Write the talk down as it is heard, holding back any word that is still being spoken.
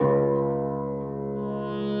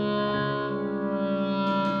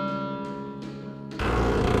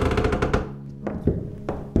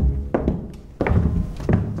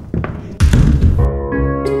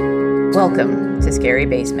to Scary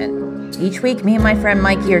Basement. Each week, me and my friend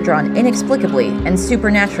Mikey are drawn inexplicably and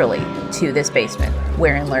supernaturally to this basement,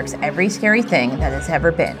 wherein lurks every scary thing that has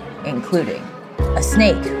ever been, including a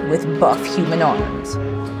snake with buff human arms,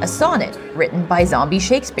 a sonnet written by Zombie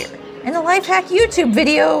Shakespeare, and a life hack YouTube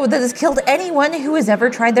video that has killed anyone who has ever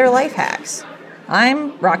tried their life hacks.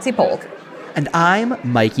 I'm Roxy Polk. And I'm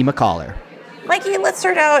Mikey McCollar. Mikey, let's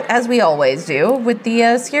start out, as we always do, with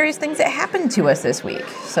the scariest things that happened to us this week.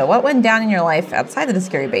 So what went down in your life outside of the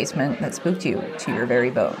scary basement that spooked you to your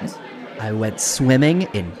very bones? I went swimming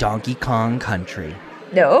in Donkey Kong Country.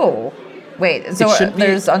 No. Wait, so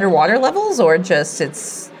there's underwater levels, or just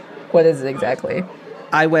what is it exactly?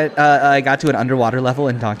 I got to an underwater level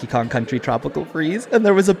in Donkey Kong Country Tropical Freeze, and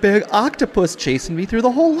there was a big octopus chasing me through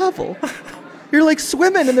the whole level. You're like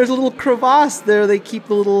swimming, and there's a little crevasse there. They keep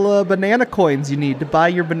the little banana coins you need to buy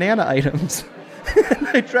your banana items. And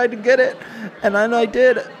I tried to get it, and then I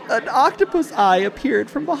did. An octopus eye appeared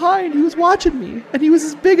from behind. He was watching me, and he was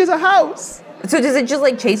as big as a house. So does it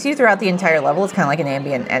just chase you throughout the entire level? It's kind of like an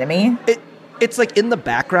ambient enemy? It's in the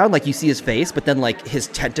background, you see his face, but then his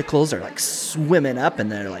tentacles are swimming up, and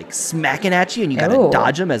they're smacking at you, and you gotta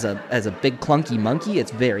dodge them as a big clunky monkey.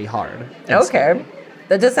 It's very hard. Okay. Scary.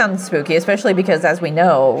 That does sound spooky, especially because, as we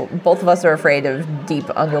know, both of us are afraid of deep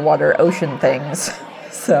underwater ocean things.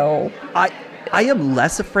 So I am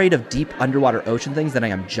less afraid of deep underwater ocean things than I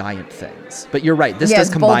am giant things. But you're right. This does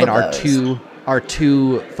combine our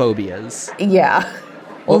two phobias. Yeah.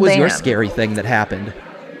 What was your scary thing that happened?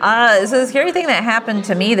 So the scary thing that happened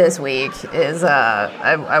to me this week is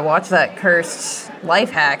I watched that cursed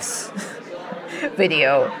life hacks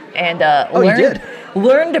video and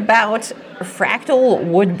learned about fractal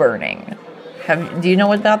wood burning. Do you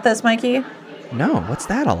know about this, Mikey? No, what's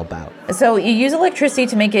that all about? So you use electricity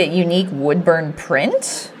to make a unique wood burn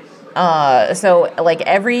print. So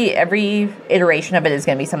every iteration of it is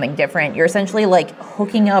going to be something different. You're essentially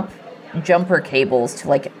hooking up jumper cables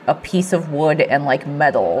to a piece of wood and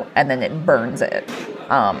metal, and then it burns it.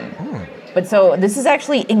 But so this is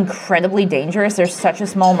actually incredibly dangerous. There's such a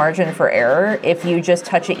small margin for error. If you just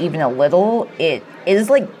touch it even a little, it is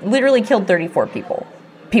literally killed 34 people.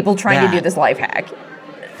 People trying to do this life hack.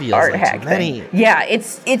 Feels hack thing. Yeah,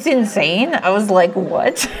 it's insane. I was like,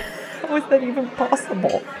 what? How is that even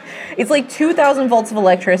possible? It's 2,000 volts of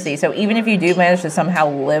electricity. So even if you do manage to somehow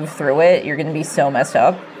live through it, you're going to be so messed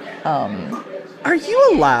up. Are you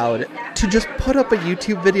allowed to just put up a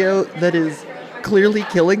YouTube video that is clearly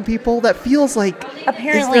killing people? That feels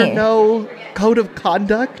apparently, is there no code of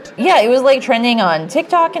conduct? Yeah, it was trending on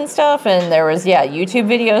TikTok and stuff, and there was YouTube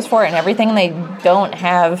videos for it and everything. And they don't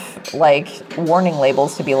have warning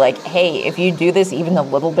labels to be hey, if you do this even a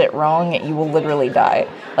little bit wrong, you will literally die.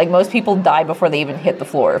 Most people die before they even hit the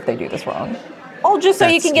floor if they do this wrong. Oh, just so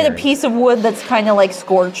you can get a piece of wood that's kind of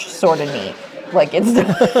scorched sort of neat.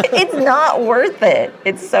 It's not worth it.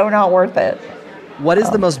 It's so not worth it. What is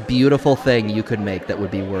the most beautiful thing you could make that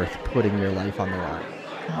would be worth putting your life on the line?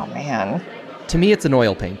 Oh, man. To me, it's an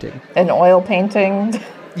oil painting. An oil painting?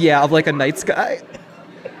 Yeah, of a night sky.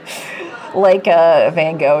 A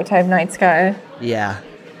Van Gogh type night sky? Yeah.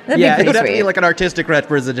 That'd be it would have sweet. to be an artistic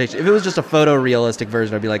representation. If it was just a photorealistic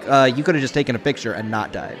version, I'd be you could have just taken a picture and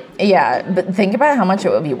not died. Yeah, but think about how much it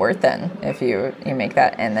would be worth then if you make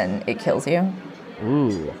that and then it kills you.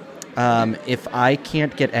 Ooh. If I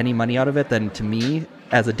can't get any money out of it, then to me,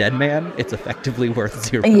 as a dead man, it's effectively worth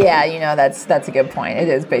zero. Yeah, that's a good point. It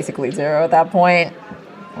is basically zero at that point,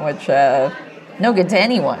 which no good to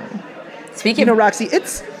anyone. Speaking of Roxy,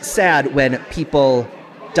 it's sad when people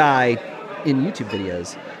die in YouTube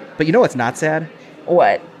videos. But you know what's not sad?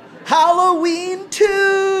 What? Halloween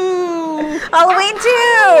 2! Halloween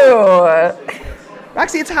 2!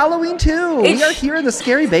 Roxy, it's Halloween 2! We are here in the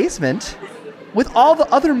scary basement with all the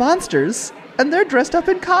other monsters, and they're dressed up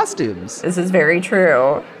in costumes. This is very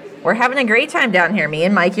true. We're having a great time down here. Me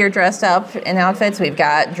and Mikey are dressed up in outfits. We've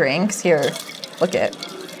got drinks. Here, look it.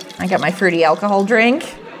 I got my fruity alcohol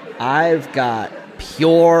drink. I've got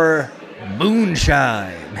pure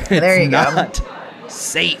moonshine. There you go. It's not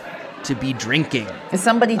safe to be drinking.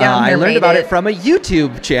 Somebody down here I learned about it from a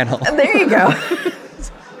YouTube channel. There you go.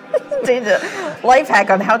 Life hack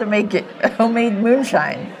on how to make homemade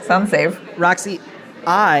moonshine. Sounds safe. Roxy,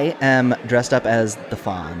 I am dressed up as the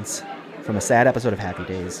Fonz from a sad episode of Happy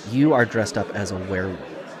Days. You are dressed up as a werewolf.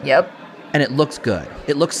 Yep. And it looks good.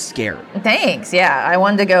 It looks scary. Thanks. Yeah, I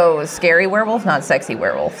wanted to go scary werewolf, not sexy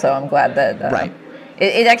werewolf. So I'm glad that right.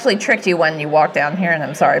 It actually tricked you when you walked down here, and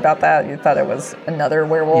I'm sorry about that. You thought it was another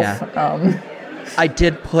werewolf. Yeah. I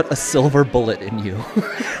did put a silver bullet in you.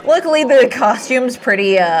 Luckily, the costume's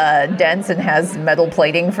pretty dense and has metal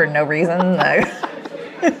plating for no reason.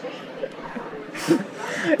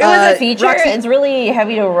 It was a feature. Roxy- It's really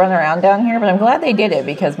heavy to run around down here, but I'm glad they did it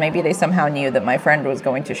because maybe they somehow knew that my friend was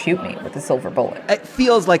going to shoot me with a silver bullet. It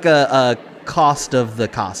feels like a cost of the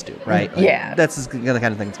costume, right? Like, Yeah. that's the kind of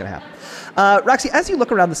thing that's going to happen. Roxy, as you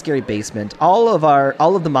look around the scary basement, all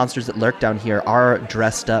of the monsters that lurk down here are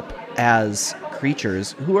dressed up as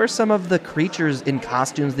creatures. Who are some of the creatures in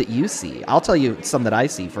costumes that you see? I'll tell you some that I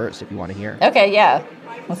see first if you want to hear. Okay, yeah.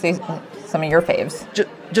 Let's see some of your faves.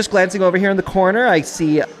 Just glancing over here in the corner, I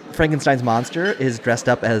see Frankenstein's monster is dressed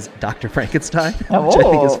up as Dr. Frankenstein, which I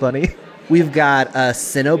think is funny. We've got a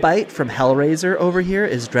Cenobite from Hellraiser over here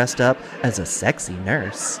is dressed up as a sexy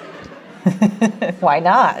nurse. Why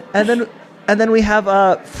not? And then we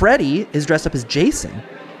have Freddy is dressed up as Jason.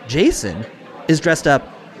 Jason is dressed up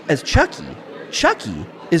as Chucky. Chucky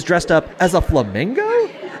is dressed up as a flamingo.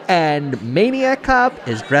 And Maniac Cop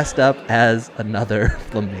is dressed up as another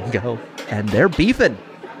flamingo. And they're beefing.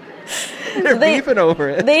 They're beefing over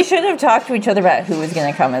it. They should have talked to each other about who was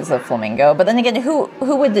going to come as a flamingo. But then again, who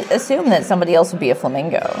would assume that somebody else would be a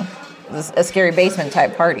flamingo? A scary basement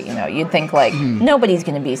type party, you know. You'd think, like, nobody's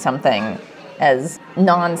going to be something as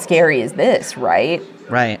non-scary as this, right?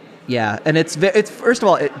 Right. Yeah, and it's first of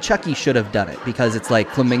all, Chucky should have done it because it's like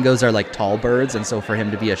flamingos are like tall birds, and so for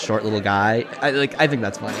him to be a short little guy, I think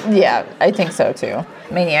that's funny. Yeah, I think so too.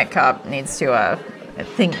 Maniac Cop needs to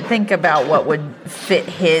think about what would fit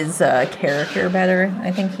his character better.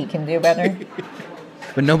 I think he can do better.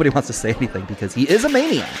 But nobody wants to say anything because he is a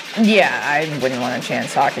maniac. Yeah, I wouldn't want a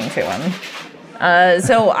chance talking to him.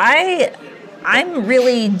 So I'm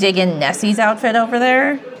really digging Nessie's outfit over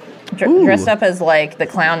there. Dressed up as, like, the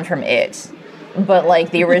clown from It, but,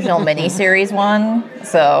 like, the original miniseries one,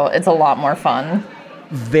 so it's a lot more fun.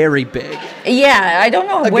 Very big. Yeah, I don't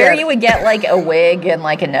know where you would get, like, a wig and,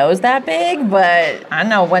 like, a nose that big, but, I don't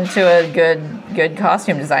know, went to a good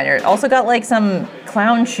costume designer. It also got, like, some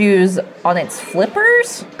clown shoes on its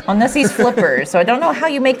flippers, on Nessie's flippers, so I don't know how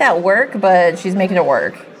you make that work, but she's making it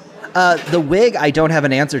work. The wig I don't have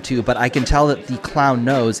an answer to, but I can tell that the clown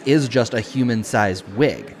nose is just a human-sized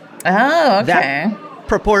wig. Oh, okay. That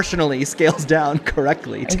proportionally scales down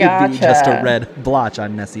correctly to be just a red blotch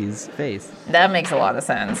on Nessie's face. That makes a lot of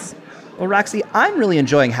sense. Well, Roxy, I'm really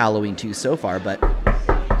enjoying Halloween 2 so far, but...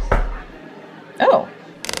 Oh.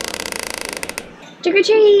 Trick or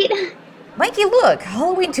treat! Mikey, look!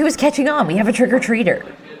 Halloween 2 is catching on. We have a trick-or-treater.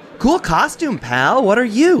 Cool costume, pal. What are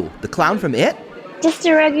you? The clown from It? Just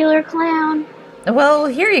a regular clown. Well,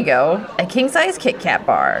 here you go. A king-size Kit Kat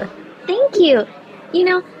bar. Thank you. You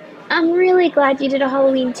know, I'm really glad you did a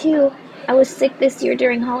Halloween 2. I was sick this year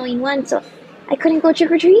during Halloween 1, so I couldn't go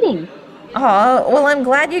trick-or-treating. Aw, well, I'm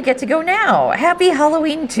glad you get to go now. Happy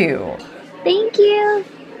Halloween 2. Thank you.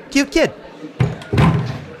 Cute kid.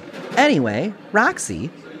 Anyway, Roxy,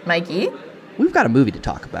 Mikey? we've got a movie to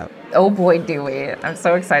talk about. Oh boy, do we. I'm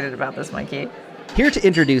so excited about this, Mikey. Here to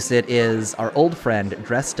introduce it is our old friend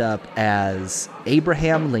dressed up as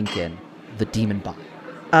Abraham Lincoln, the Demon Bot.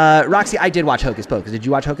 Roxy, I did watch Hocus Pocus. Did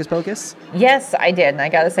you watch Hocus Pocus? Yes, I did, and I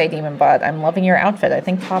gotta say, Demon Bot, I'm loving your outfit. I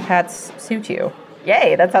think top hats suit you.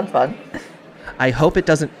 Yay, that sounds fun. I hope it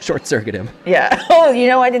doesn't short-circuit him. Yeah. Oh, you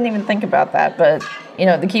know, I didn't even think about that, but, you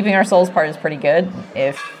know, the keeping our souls part is pretty good.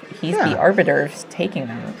 If he's the arbiter of taking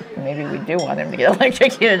them, maybe we do want him to get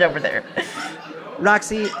electrocuted over there.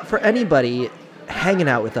 Roxy, for anybody hanging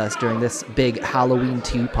out with us during this big Halloween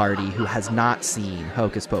 2 party who has not seen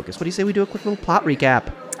Hocus Pocus, what do you say we do a quick little plot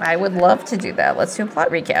recap? I would love to do that. Let's do a plot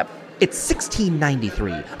recap. It's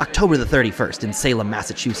 1693, October the 31st in Salem,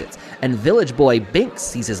 Massachusetts, and village boy Binks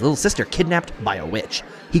sees his little sister kidnapped by a witch.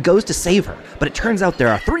 He goes to save her, but it turns out there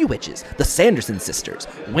are 3 witches, the Sanderson sisters,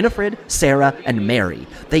 Winifred, Sarah, and Mary.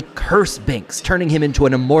 They curse Binks, turning him into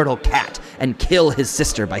an immortal cat, and kill his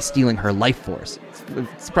sister by stealing her life force.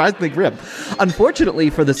 It's surprisingly grim. Unfortunately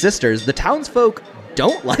for the sisters, the townsfolk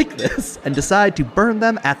don't like this and decide to burn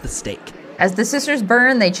them at the stake. As the sisters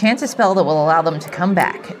burn, they chant a spell that will allow them to come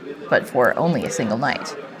back, but for only a single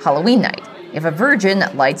night. Halloween night, if a virgin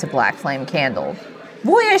lights a black flame candle.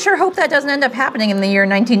 Boy, I sure hope that doesn't end up happening in the year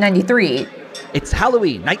 1993. It's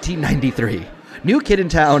Halloween 1993. New kid in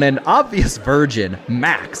town and obvious virgin,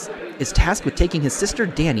 Max, is tasked with taking his sister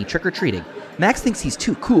Danny trick-or-treating. Max thinks he's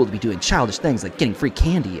too cool to be doing childish things like getting free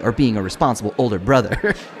candy or being a responsible older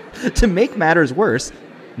brother. To make matters worse,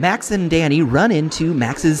 Max and Danny run into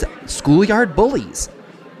Max's schoolyard bullies.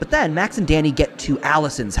 But then Max and Danny get to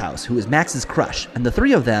Allison's house, who is Max's crush, and the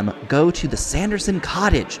 3 of them go to the Sanderson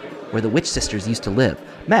cottage. where the witch sisters used to live.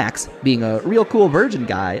 Max, being a real cool virgin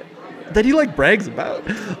guy that he brags about,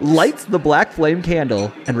 lights the black flame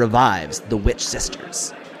candle and revives the witch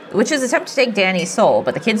sisters. The witches attempt to take Danny's soul,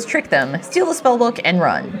 but the kids trick them, steal the spellbook, and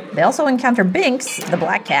run. They also encounter Binks, the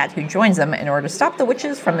black cat, who joins them in order to stop the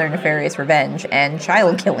witches from their nefarious revenge and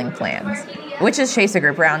child-killing plans. The witches chase the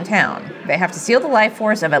group around town. They have to steal the life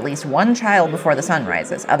force of at least one child before the sun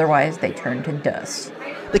rises, otherwise they turn to dust.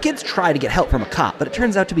 The kids try to get help from a cop, but it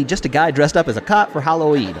turns out to be just a guy dressed up as a cop for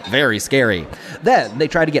Halloween. Very scary. Then they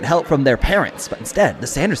try to get help from their parents, but instead the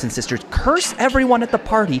Sanderson sisters curse everyone at the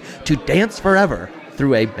party to dance forever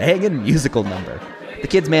through a bangin' musical number. The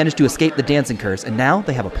kids manage to escape the dancing curse, and now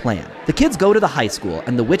they have a plan. The kids go to the high school,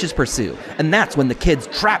 and the witches pursue, and that's when the kids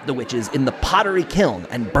trap the witches in the pottery kiln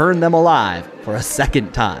and burn them alive for a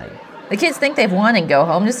second time. The kids think they've won and go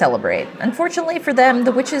home to celebrate. Unfortunately for them,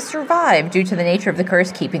 the witches survive due to the nature of the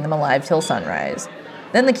curse keeping them alive till sunrise.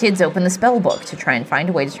 Then the kids open the spell book to try and find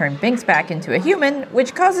a way to turn Binks back into a human,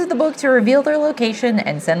 which causes the book to reveal their location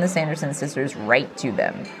and send the Sanderson sisters right to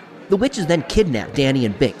them. The witches then kidnap Danny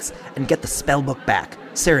and Binks and get the spellbook back.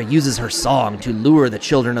 Sarah uses her song to lure the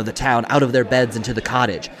children of the town out of their beds into the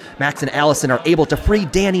cottage. Max and Allison are able to free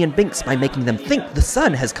Danny and Binks by making them think the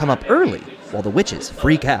sun has come up early, while the witches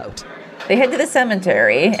freak out. They head to the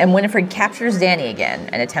cemetery, and Winifred captures Danny again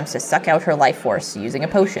and attempts to suck out her life force using a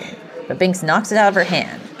potion, but Binks knocks it out of her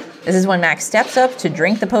hand. This is when Max steps up to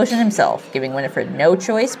drink the potion himself, giving Winifred no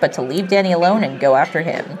choice but to leave Danny alone and go after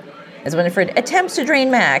him. As Winifred attempts to drain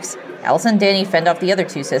Max, Allison and Danny fend off the other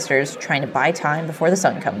two sisters, trying to buy time before the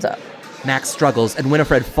sun comes up. Max struggles, and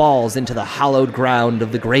Winifred falls into the hallowed ground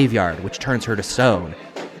of the graveyard, which turns her to stone.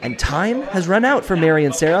 And time has run out for Mary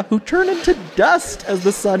and Sarah, who turn into dust as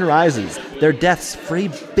the sun rises. Their deaths free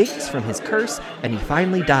Binks from his curse, and he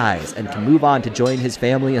finally dies and can move on to join his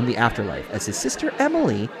family in the afterlife, as his sister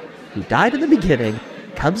Emily, who died in the beginning,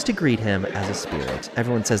 comes to greet him as a spirit.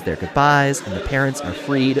 Everyone says their goodbyes, and the parents are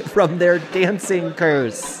freed from their dancing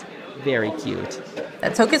curse. Very cute.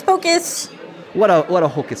 That's Hocus Pocus! What a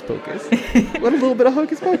hocus pocus. What a little bit of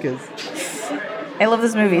hocus pocus. I love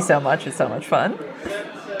this movie so much. It's so much fun.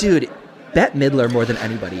 Dude, Bette Midler, more than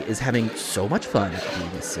anybody, is having so much fun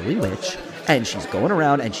being a silly witch, and she's going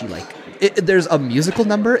around and she there's a musical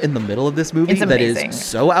number in the middle of this movie that is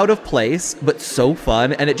so out of place, but so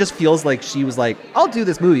fun, and it just feels like she was like, I'll do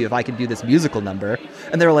this movie if I can do this musical number.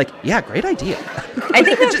 And they were like, yeah, great idea. I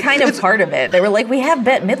think that's kind of part of it. They were like, we have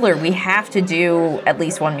Bette Midler, we have to do at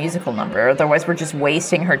least one musical number, otherwise we're just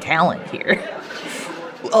wasting her talent here.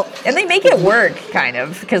 Well, and they make it work, kind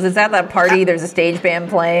of, because it's at that party, there's a stage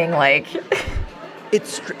band playing,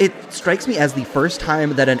 It strikes me as the first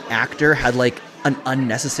time that an actor had, an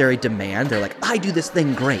unnecessary demand. They're like, I do this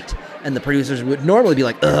thing great. And the producers would normally be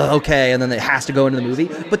like, okay, and then it has to go into the movie.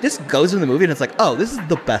 But this goes into the movie, and it's like, oh, this is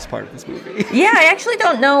the best part of this movie. Yeah, I actually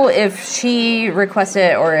don't know if she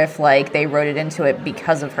requested it or if, they wrote it into it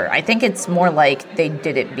because of her. I think it's more like they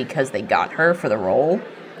did it because they got her for the role,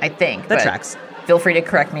 I think. That tracks. Feel free to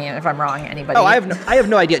correct me if I'm wrong, anybody. Oh, I have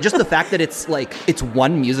no idea. Just the fact that it's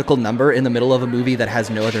one musical number in the middle of a movie that has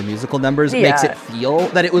no other musical numbers makes it feel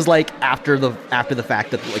that it was after the fact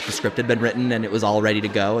that the script had been written and it was all ready to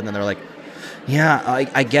go, and then they're like, yeah,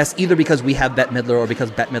 I guess either because we have Bette Midler or because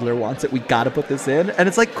Bette Midler wants it, we gotta put this in. And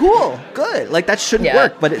it's cool, good. That shouldn't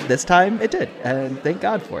work, but this time it did, and thank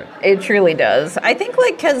God for it. It truly does. I think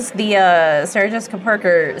because the Sarah Jessica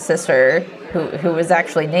Parker sister, who was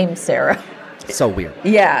actually named Sarah. So weird.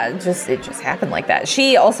 Yeah, it just happened like that.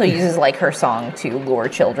 She also uses her song to lure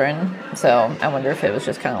children. So I wonder if it was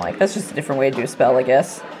just kind of that's just a different way to do a spell, I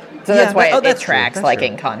guess. So that's why it tracks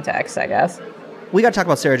in context, I guess. We got to talk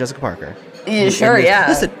about Sarah Jessica Parker. Yeah, sure, yeah.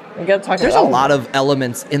 Listen, we got to talk. There's a lot of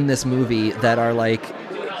elements in this movie that are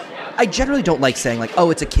I generally don't like saying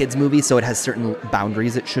it's a kids movie, so it has certain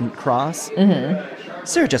boundaries it shouldn't cross. Mm-hmm.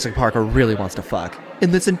 Sarah Jessica Parker really wants to fuck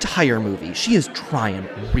in this entire movie. She is trying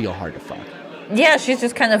real hard to fuck. Yeah, she's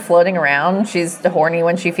just kind of floating around. She's horny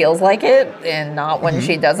when she feels like it and not when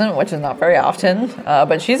she doesn't, which is not very often.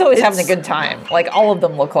 But she's always having a good time. All of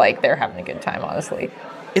them look like they're having a good time, honestly.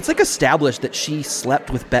 It's established that she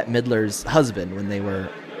slept with Bette Midler's husband when they were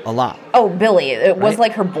alive. Oh, Billy. It was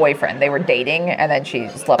her boyfriend. They were dating, and then she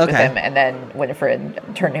slept with him, and then Winifred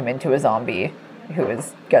turned him into a zombie who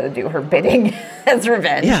has got to do her bidding as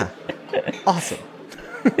revenge. Yeah. Awesome.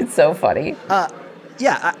 It's so funny.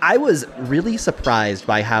 Yeah, I was really surprised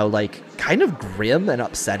by how, kind of grim and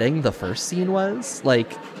upsetting the first scene was.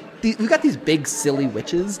 We've got these big, silly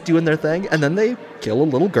witches doing their thing, and then they kill a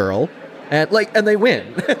little girl, and they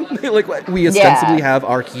win. We ostensibly have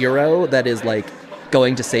our hero that is,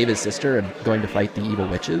 going to save his sister and going to fight the evil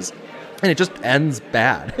witches. And it just ends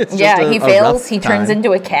bad. It's Yeah, just he a fails. rough He turns time.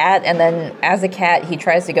 into a cat, and then as a cat, he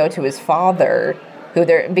tries to go to his father,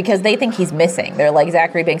 because they think he's missing. They're like,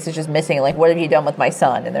 Zachary Banks is just missing. Like, what have you done with my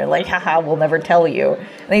son? And they're like, haha, we'll never tell you.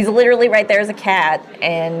 And he's literally right there as a cat,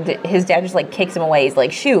 and his dad just like kicks him away. He's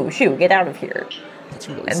like, shoo, get out of here. It's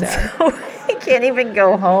really And sad. so he can't even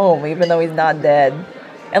go home, even though he's not dead.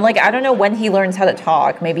 And like, I don't know when he learns how to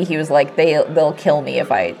talk. Maybe he was like, they'll kill me if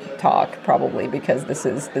I talk, probably because this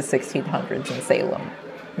is the 1600s in Salem.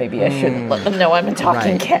 Maybe I shouldn't let them know I'm a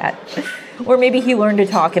talking Right. cat. Or maybe he learned to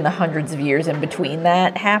talk in the hundreds of years in between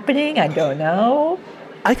that happening. I don't know.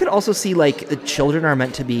 I could also see, like, the children are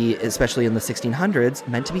meant to be, especially in the 1600s,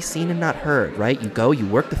 meant to be seen and not heard, right? You go, you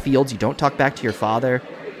work the fields, you don't talk back to your father,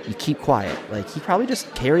 you keep quiet. Like, he probably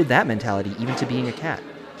just carried that mentality even to being a cat.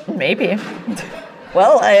 Maybe.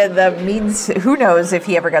 Well, that means who knows if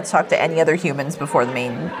he ever got to talk to any other humans before the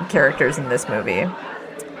main characters in this movie.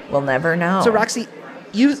 We'll never know. So, Roxy,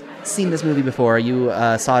 you've seen this movie before. You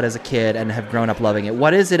saw it as a kid and have grown up loving it.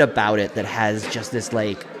 What is it about it that has just this,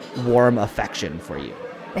 like, warm affection for you?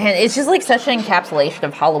 And it's just like such an encapsulation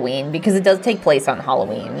of Halloween because it does take place on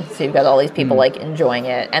Halloween. So you've got all these people like enjoying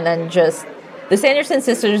it. And then just the Sanderson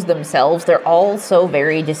sisters themselves, they're all so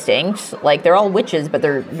very distinct. Like they're all witches, but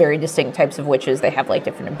they're very distinct types of witches. They have like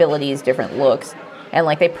different abilities, different looks. And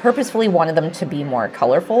like they purposefully wanted them to be more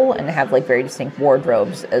colorful and have like very distinct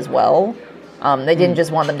wardrobes as well. They didn't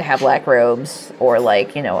just want them to have black robes or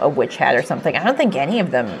like, you know, a witch hat or something. I don't think any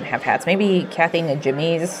of them have hats. Maybe Kathy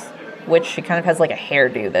Najimy's witch, she kind of has like a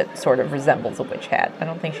hairdo that sort of resembles a witch hat. I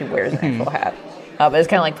don't think she wears an actual hat. But it's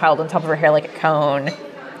kind of like piled on top of her hair like a cone.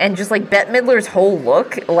 And just like Bette Midler's whole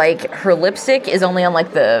look, like her lipstick is only on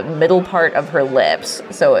like the middle part of her lips.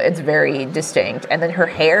 So it's very distinct. And then her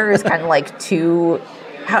hair is kind of like too,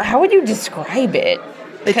 how would you describe it?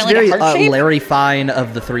 It's Kinda like a very heart shape? Larry Fine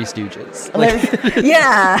of the Three Stooges. Like,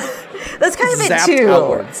 Yeah, that's kind of it Zapped too.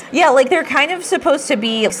 outwards. Yeah, like they're kind of supposed to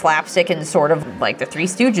be slapstick and sort of like the Three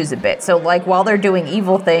Stooges a bit. So like while they're doing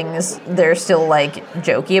evil things, they're still like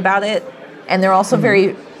jokey about it, and they're also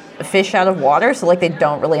very fish out of water. So like they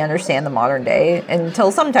don't really understand the modern day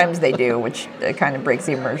until sometimes they do, which kind of breaks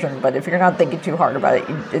the immersion. But if you're not thinking too hard about it,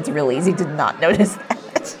 it's real easy to not notice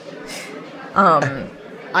that.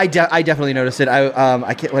 I definitely noticed it.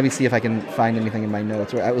 I can't, let me see if I can find anything in my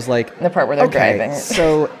notes where I was like, The part where they're driving.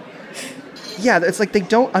 So, yeah, it's like they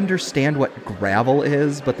don't understand what gravel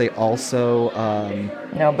is, but they also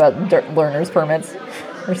Know about learner's permits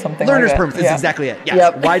or something. learner's like that. permits is Yeah. exactly it. Yes.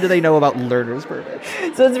 Yep. Why do they know about learner's permits?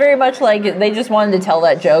 So it's very much like they just wanted to tell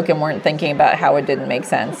that joke and weren't thinking about how it didn't make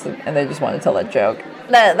sense, and they just wanted to tell that joke.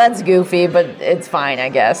 That's goofy, but it's fine, I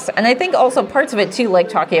guess. And I think also parts of it too, like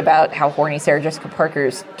talking about how horny Sarah Jessica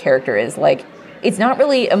Parker's character is, like it's not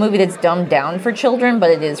really a movie that's dumbed down for children, but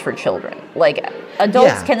it is for children. Like adults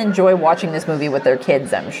Yeah. can enjoy watching this movie with their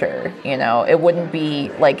kids, I'm sure. You know, it wouldn't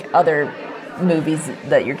be like other movies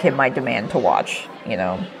that your kid might demand to watch, you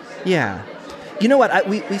know. Yeah. You know what?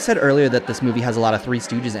 We said earlier that this movie has a lot of Three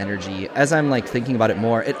Stooges energy. As I'm like thinking about it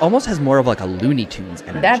more, it almost has more of like a Looney Tunes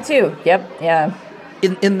energy. That too. Yep. Yeah.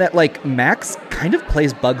 In that, like, Max kind of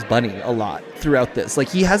plays Bugs Bunny a lot throughout this. Like,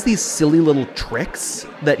 he has these silly little tricks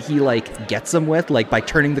that he, like, gets them with, like, by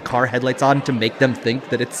turning the car headlights on to make them think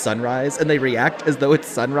that it's sunrise, and they react as though it's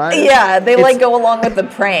sunrise. Yeah, they It's- like go along with the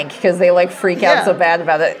prank because they like freak out Yeah. so bad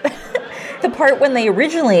about it. The part when they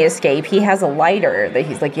originally escape, he has a lighter that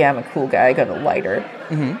he's like, yeah, I'm a cool guy, I got a lighter.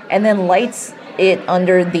 And then lights it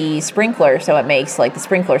under the sprinkler so it makes like the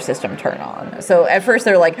sprinkler system turn on. So at first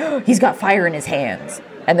they're like, oh, he's got fire in his hands.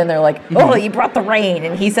 And then they're like, oh, he brought the rain.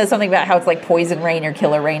 And he says something about how it's like poison rain or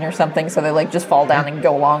killer rain or something. So they like just fall down and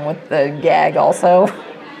go along with the gag also,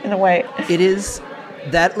 in a way. It is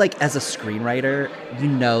that, like, as a screenwriter, you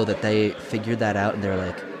know that they figured that out, and they're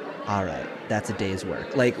like, all right, that's a day's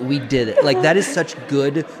work. Like, we did it. Like, that is such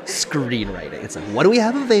good screenwriting. It's like, what do we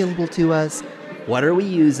have available to us? What are we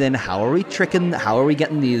using? How are we tricking? How are we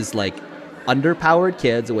getting these, like, underpowered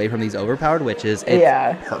kids away from these overpowered witches? It's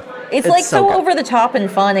Yeah. perfect. It's like so good. over the top and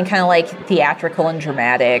fun and kind of like theatrical and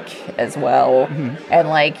dramatic as well. And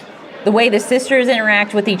like the way the sisters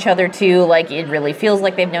interact with each other too, like it really feels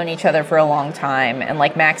like they've known each other for a long time. And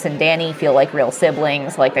like Max and Danny feel like real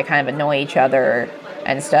siblings, like they kind of annoy each other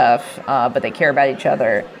and stuff, but they care about each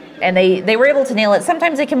other. And they were able to nail it.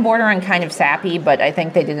 Sometimes it can border on kind of sappy, but I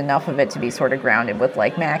think they did enough of it to be sort of grounded with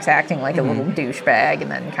like Max acting like a little douchebag and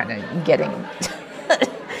then kind of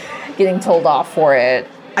getting told off for it.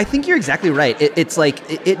 I think you're exactly right. It's like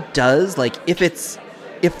it does, like,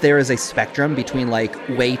 if there is a spectrum between like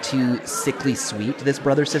way too sickly sweet this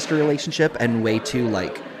brother sister relationship and way too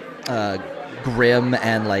like grim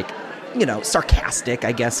and like sarcastic,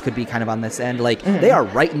 I guess, could be kind of on this end. Like, they are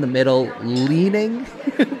right in the middle, leaning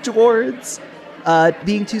towards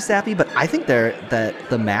being too sappy. But I think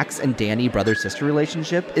the Max and Danny brother-sister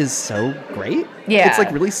relationship is so great. Yeah. It's,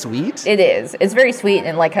 like, really sweet. It is. It's very sweet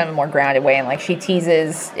in, like, kind of a more grounded way. And, like, she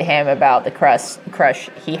teases him about the crush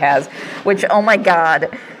he has, which, oh, my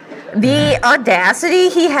God. The audacity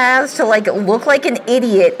he has to, like, look like an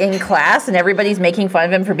idiot in class, and everybody's making fun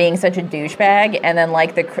of him for being such a douchebag, and then,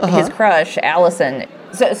 like, his crush, Allison.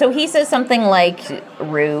 So he says something, like,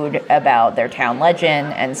 rude about their town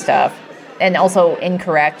legend and stuff, and also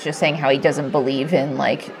incorrect, just saying how he doesn't believe in,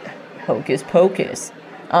 like, hocus pocus.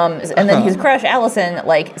 And then his crush, Allison,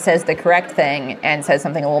 like, says the correct thing and says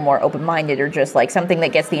something a little more open-minded, or just, like, something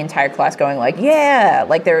that gets the entire class going, like, yeah!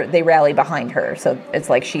 Like, they rally behind her. So it's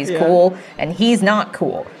like she's cool, and he's not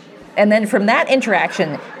cool. And then from that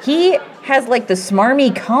interaction, he has, like, the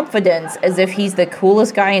smarmy confidence as if he's the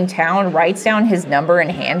coolest guy in town, writes down his number and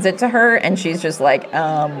hands it to her, and she's just like,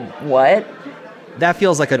 what? That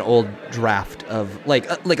feels like an old draft of, like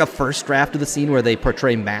a first draft of the scene where they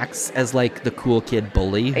portray Max as, like, the cool kid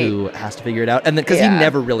bully who has to figure it out. And then, because he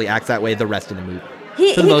never really acts that way the rest of the movie.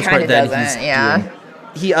 For the most part, then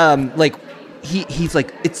he's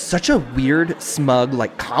like, it's such a weird, smug,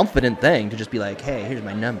 like, confident thing to just be like, hey, here's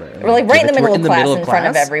my number. We're, like, right in the middle of class, in front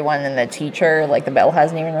of everyone and the teacher, like, the bell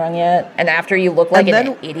hasn't even rung yet. And after you look like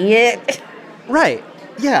an idiot. Right.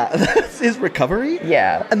 Yeah, that's his recovery.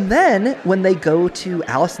 Yeah. And then when they go to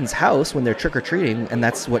Allison's house, when they're trick-or-treating, and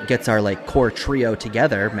that's what gets our, like, core trio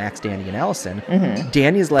together, Max, Danny, and Allison,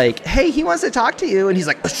 Danny's like, hey, he wants to talk to you. And he's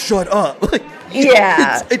like, shut up. Like,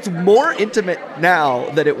 yeah. It's more intimate now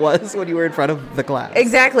than it was when you were in front of the class.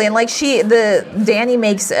 Exactly. And, like, Danny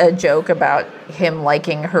makes a joke about him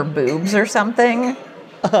liking her boobs or something.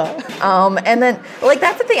 And then, like,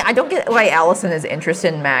 that's the thing. I don't get why Allison is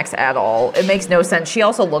interested in Max at all. It makes no sense. She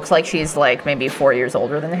also looks like she's, like, maybe 4 years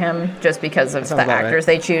older than him, just because of the actors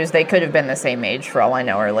they choose. They could have been the same age for all I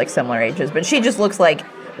know, or, like, similar ages. But she just looks, like,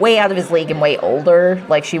 way out of his league and way older.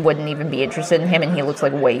 Like, she wouldn't even be interested in him, and he looks,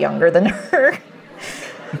 like, way younger than her.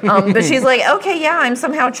 But she's like, okay, yeah, I'm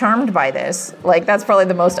somehow charmed by this. Like, that's probably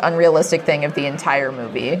the most unrealistic thing of the entire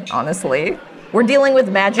movie, honestly. We're dealing with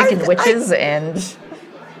magic and witches, and...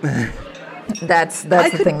 That's the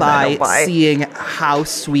thing that I don't buy. Seeing how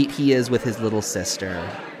sweet he is with his little sister,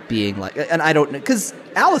 being like, and I don't know, because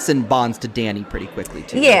Allison bonds to Danny pretty quickly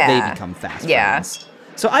too. Yeah, they become fast friends.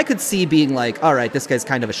 So I could see being like, all right, this guy's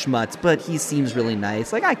kind of a schmutz, but he seems really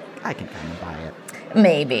nice. Like, I can kind of buy it.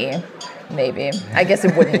 Maybe. I guess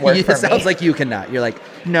it wouldn't work for me. It sounds like you cannot. You're like,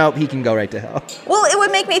 nope, he can go right to hell. Well, it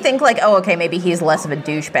would make me think like, oh, okay, maybe he's less of a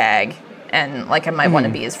douchebag. And, like, I might want to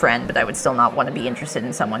be his friend, but I would still not want to be interested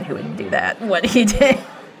in someone who would do that, what he did.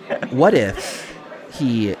 What if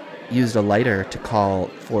he used a lighter to call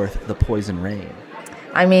forth the poison rain?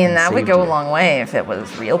 I mean, that would go a long way if it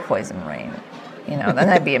was real poison rain. You know, then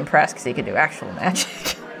I'd be impressed because he could do actual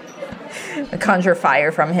magic. Conjure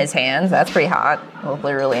fire from his hands, that's pretty hot, both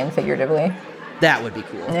literally and figuratively. That would be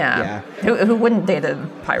cool. Yeah. Who wouldn't date a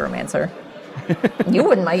pyromancer? You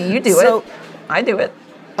wouldn't, Mike. You do it. I do it.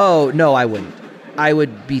 Oh, no, I wouldn't. I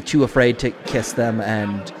would be too afraid to kiss them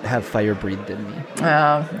and have fire breathed in me.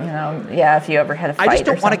 Yeah, if you ever had a fight I just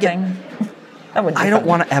don't want to I don't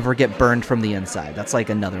want to ever get burned from the inside. That's like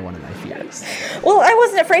another one of my fears. Well, I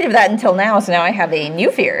wasn't afraid of that until now, so now I have a new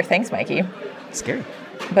fear. Thanks, Mikey. Scary.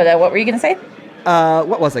 But what were you going to say?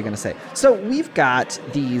 What was I going to say? So we've got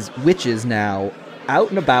these witches now out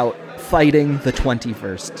and about fighting the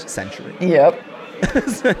 21st century. Yep.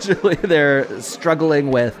 Essentially, they're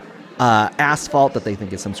struggling with asphalt that they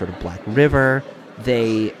think is some sort of black river.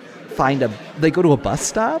 They go to a bus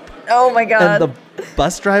stop. Oh my god! And the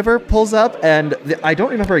bus driver pulls up, and I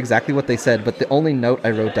don't remember exactly what they said, but the only note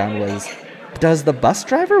I wrote down was, does the bus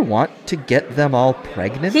driver want to get them all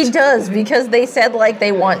pregnant? He does, because they said, like,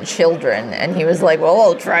 they want children, and he was like, well,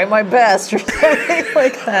 I'll try my best, or something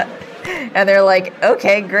like that. And they're like,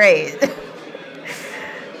 okay, great.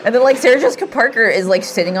 And then, like, Sarah Jessica Parker is, like,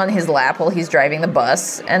 sitting on his lap while he's driving the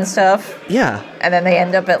bus and stuff. Yeah. And then they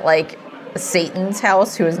end up at, like, Satan's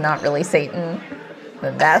house, who is not really Satan.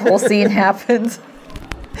 Then that whole scene happens.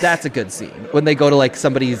 That's a good scene. When they go to, like,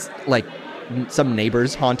 somebody's, like, some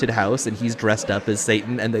neighbor's haunted house, and he's dressed up as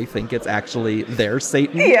Satan, and they think it's actually their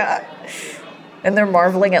Satan. Yeah. And they're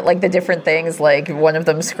marveling at, like, the different things, like, one of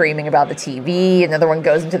them screaming about the TV, another one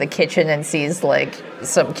goes into the kitchen and sees, like,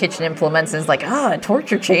 some kitchen implements and is like, a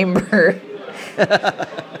torture chamber.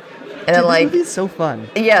 And then, like, this movie's so fun.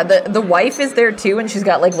 Yeah, the wife is there, too, and she's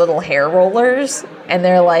got, like, little hair rollers, and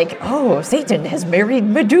they're like, oh, Satan has married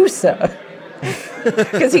Medusa.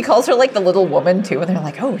 Because he calls her like the little woman too, and they're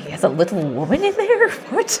like, oh, he has a little woman in there?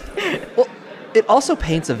 What? Well, it also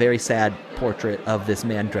paints a very sad portrait of this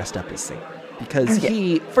man dressed up as Satan. Because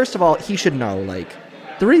he, first of all, he should know, like,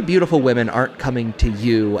 3 beautiful women aren't coming to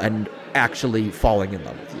you and actually falling in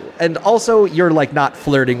love with you. And also, you're, like, not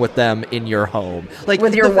flirting with them in your home. Like,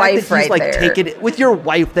 With your the fact wife that he's, right like, there. taken with your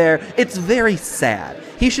wife there, it's very sad.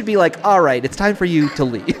 He should be like, all right, it's time for you to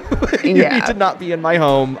leave. You need to not be in my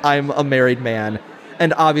home. I'm a married man.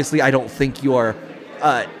 And obviously, I don't think you're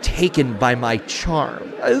taken by my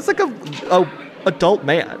charm. It's like a adult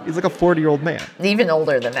man. He's like a 40-year-old man. Even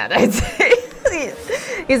older than that, I'd say.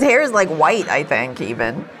 His hair is like white, I think,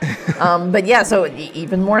 even. But yeah, so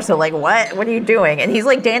even more so, like, what are you doing? And he's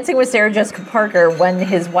like dancing with Sarah Jessica Parker when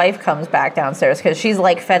his wife comes back downstairs because she's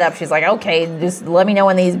like fed up. She's like, okay, just let me know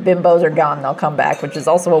when these bimbos are gone and I'll come back, which is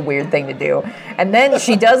also a weird thing to do. And then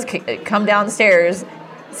she does come downstairs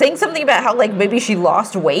saying something about how, like, maybe she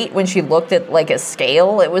lost weight when she looked at, like, a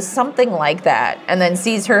scale. It was something like that. And then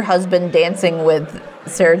sees her husband dancing with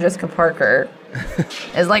Sarah Jessica Parker.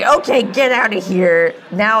 Is like, okay, get out of here.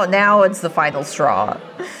 Now it's the final straw.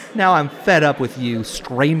 Now I'm fed up with you,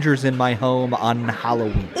 strangers in my home on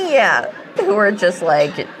Halloween. Yeah, who are just,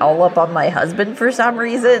 like, all up on my husband for some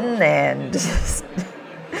reason, and...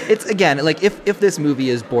 It's, again, like, if this movie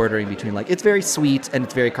is bordering between, like, it's very sweet and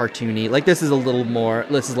it's very cartoony. Like, this is a little more,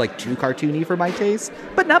 this is, like, too cartoony for my taste.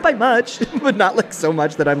 But not by much. But not, like, so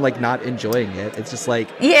much that I'm, like, not enjoying it. It's just, like...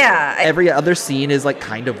 Yeah. Every other scene is, like,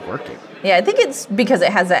 kind of working. Yeah, I think it's because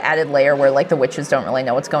it has that added layer where, like, the witches don't really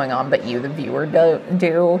know what's going on, but you, the viewer, do.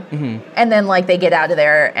 Mm-hmm. And then, like, they get out of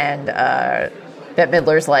there, and Bette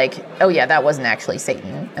Midler's like, oh, yeah, that wasn't actually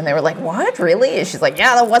Satan. And they were like, what? Really? And she's like,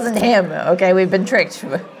 yeah, that wasn't him. Okay, we've been tricked.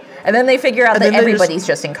 And then they figure out that everybody's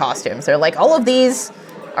just in costumes. They're like, all of these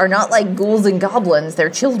are not, like, ghouls and goblins.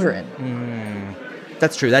 They're children.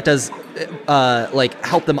 That's true. That does, like,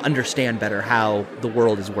 help them understand better how the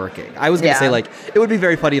world is working. I was going to say, like, it would be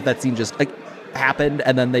very funny if that scene just, like, happened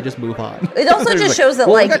and then they just move on. It also just shows that,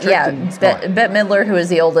 well, like, Bette Midler, who is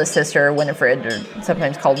the oldest sister, Winifred, or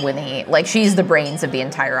sometimes called Winnie, like, she's the brains of the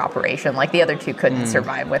entire operation. Like, the other two couldn't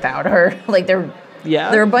survive without her. Like, they're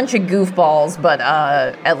a bunch of goofballs, but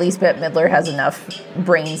at least Bette Midler has enough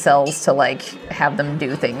brain cells to, like, have them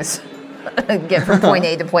do things. Get from point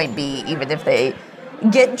A to point B, even if they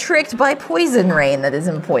get tricked by Poison Rain that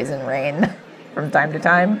isn't Poison Rain from time to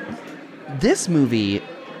time. This movie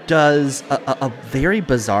does a very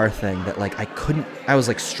bizarre thing that, like, I was,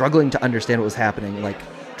 like, struggling to understand what was happening. Like,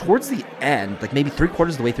 towards the end, like, maybe 3/4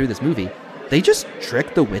 of the way through this movie, they just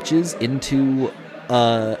trick the witches into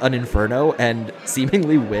an inferno and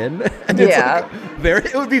seemingly win. And it's, like,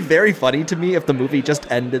 it would be very funny to me if the movie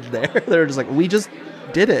just ended there. They're just like, we just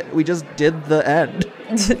did it. We just did the end.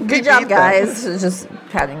 Good job, guys. Just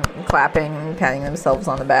clapping, patting themselves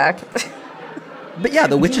on the back. But yeah,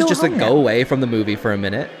 the witches just, like, go away from the movie for a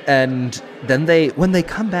minute, and then when they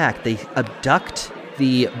come back, they abduct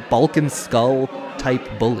the Bulk and Skull type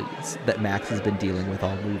bullies that Max has been dealing with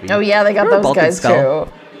all movie. Oh yeah, they got those guys too.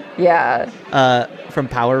 Yeah. From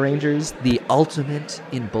Power Rangers, the ultimate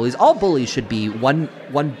in bullies. All bullies should be one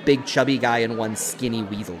big chubby guy and one skinny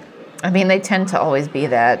weasel. I mean, they tend to always be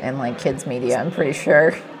that in, like, kids media, I'm pretty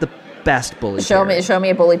sure. The best bully Show me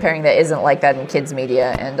a bully pairing that isn't like that in kids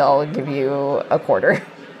media, and I'll give you a quarter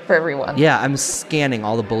for everyone. Yeah, I'm scanning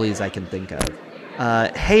all the bullies I can think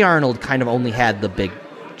of. Hey Arnold kind of only had the big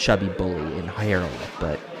chubby bully in Harold,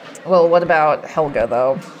 but... Well, what about Helga,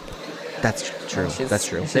 though? That's true. That's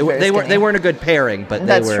true. They weren't a good pairing, but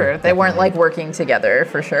that's true. They weren't, like, working together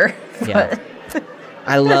for sure. Yeah.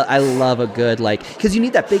 I love a good, like, because you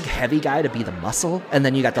need that big heavy guy to be the muscle, and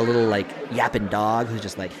then you got the little, like, yapping dog who's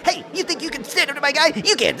just like, hey, you think you can stand up to my guy?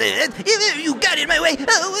 You can't do it. You got in my way.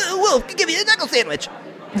 Wolf, give me a knuckle sandwich.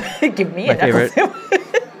 Give me a knuckle sandwich.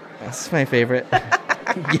 That's my favorite.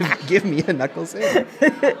 give me a knuckle sandwich.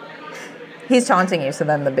 He's taunting you, so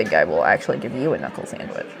then the big guy will actually give you a knuckle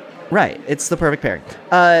sandwich. Right. It's the perfect pairing.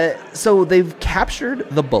 So they've captured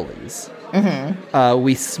the bullies. Mm-hmm.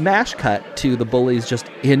 We smash cut to the bullies just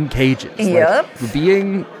in cages. Yep. Like,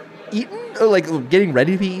 being eaten, or, like, getting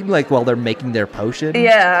ready to be eaten, like, while they're making their potion.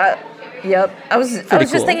 Yeah. Yep. I was cool.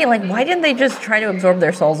 just thinking, like, why didn't they just try to absorb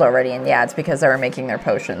their souls already? And yeah, it's because they were making their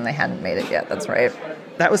potion. They hadn't made it yet. That's right.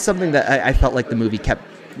 That was something that I felt like the movie kept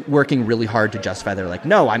working really hard to justify. They're like,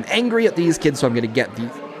 no, I'm angry at these kids, so I'm going to get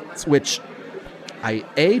these, which I,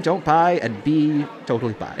 A, don't buy, and B,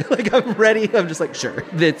 totally buy. Like, I'm ready. I'm just like, sure.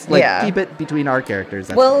 It's like, keep it between our characters.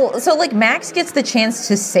 That's so, like, Max gets the chance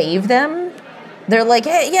to save them. They're like,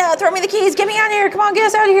 hey, yeah, throw me the keys. Get me out of here. Come on, get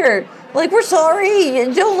us out of here. Like, we're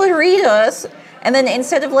sorry, don't let her eat us. And then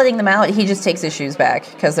instead of letting them out, he just takes his shoes back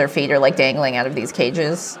because their feet are like dangling out of these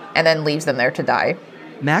cages and then leaves them there to die.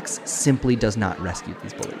 Max simply does not rescue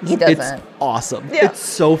these bullies. He doesn't. It's awesome. Yeah. It's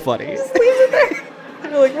so funny. Just leaves it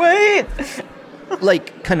there. You're like, wait.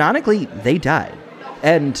 Like, canonically, they died.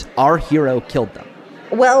 And our hero killed them.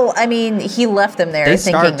 Well, I mean, he left them there They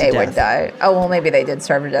thinking starved to they would death. die. Oh, well, maybe they did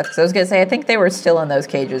starve to death. Because I was going to say, I think they were still in those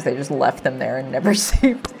cages. They just left them there and never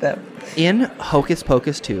saved them. In Hocus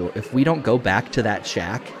Pocus 2, if we don't go back to that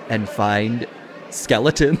shack and find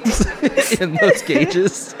skeletons in those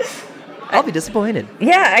cages, I'll be disappointed.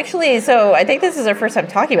 Yeah, actually, so I think this is our first time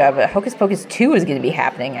talking about it, but Hocus Pocus 2 is going to be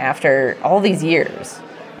happening after all these years.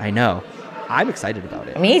 I know. I'm excited about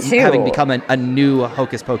it. Me too. Having become a new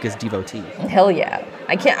Hocus Pocus devotee. Hell yeah.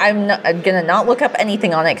 I'm going to not look up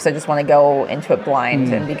anything on it because I just want to go into it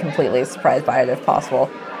blind and be completely surprised by it if possible.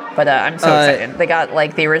 But I'm so excited. They got,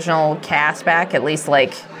 like, the original cast back, at least,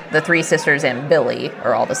 like, the three sisters and Billy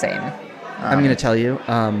are all the same. I'm going to tell you,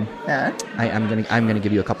 I'm going to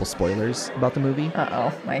give you a couple spoilers about the movie.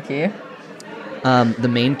 Uh-oh, Mikey. The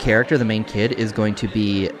main character, the main kid, is going to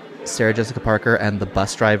be Sarah Jessica Parker and the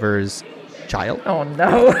bus driver's child. Oh,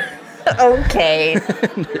 no. Okay.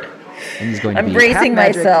 And he's going to I'm be bracing half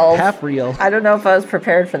magic, myself. half real. I don't know if I was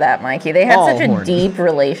prepared for that, Mikey. They have All such a horny. deep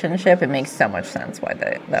relationship. It makes so much sense why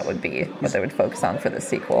that would be what they would focus on for the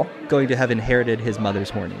sequel. Going to have inherited his mother's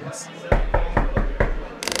horniness.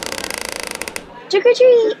 Trick or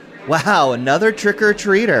treat! Wow, another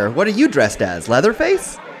trick-or-treater. What are you dressed as,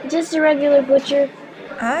 Leatherface? Just a regular butcher.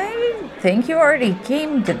 I think you already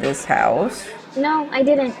came to this house. No, I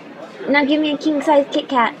didn't. Now give me a king-size Kit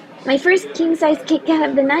Kat. My first king-size Kit Kat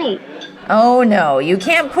of the night. Oh no, you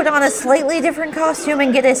can't put on a slightly different costume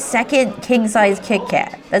and get a second king-size Kit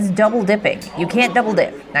Kat. That's double dipping. You can't double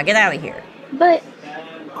dip. Now get out of here. But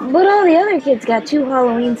all the other kids got 2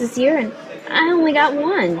 Halloweens this year, and I only got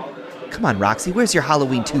 1. Come on, Roxy, where's your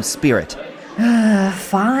Halloween 2 spirit?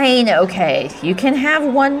 Fine, okay. You can have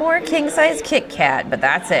one more king-size Kit Kat, but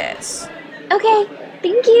that's it. Okay,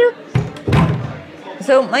 thank you.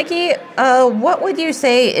 So, Mikey, what would you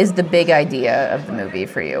say is the big idea of the movie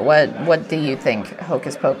for you? What do you think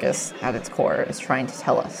Hocus Pocus, at its core, is trying to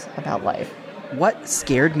tell us about life? What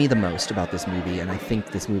scared me the most about this movie, and I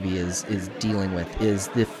think this movie is dealing with, is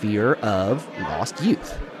the fear of lost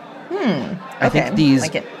youth. I think these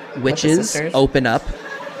like it. witches With the sisters. open up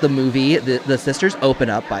the movie. The sisters open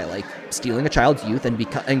up by like stealing a child's youth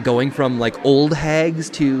and going from like old hags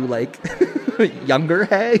to like younger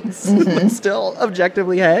hags, but still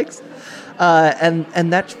objectively hags.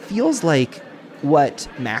 And that feels like what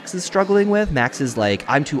Max is struggling with. Max is like,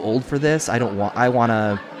 I'm too old for this. I want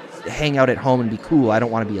to hang out at home and be cool. I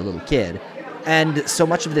don't want to be a little kid. And so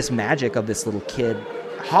much of this magic of this little kid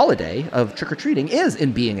holiday of trick-or-treating is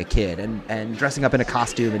in being a kid and dressing up in a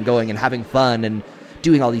costume and going and having fun and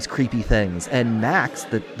doing all these creepy things. And Max,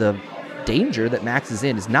 the danger that Max is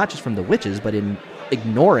in is not just from the witches, but in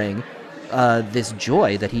ignoring this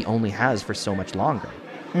joy that he only has for so much longer.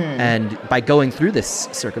 And by going through this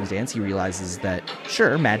circumstance, he realizes that,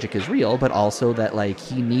 sure, magic is real, but also that, like,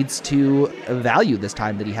 he needs to value this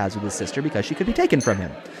time that he has with his sister because she could be taken from him.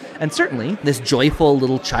 And certainly, this joyful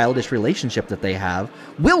little childish relationship that they have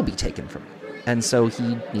will be taken from him. And so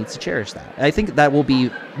he needs to cherish that. I think that will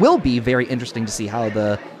be very interesting to see how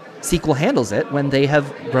the sequel handles it when they have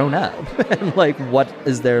grown up. And, like, what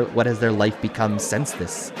has their life become since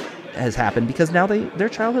this has happened? Because now their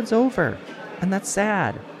childhood's over. And that's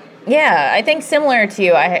sad. Yeah, I think similar to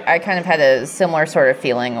you, I kind of had a similar sort of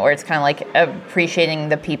feeling where it's kind of like appreciating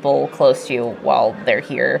the people close to you while they're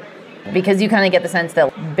here. Because you kind of get the sense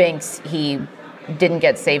that Binks, he didn't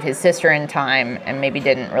get to save his sister in time and maybe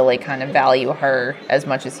didn't really kind of value her as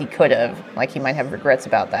much as he could have. Like, he might have regrets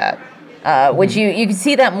about that. Which you can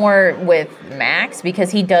see that more with Max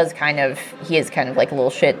because he is kind of like a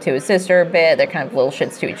little shit to his sister a bit. They're kind of little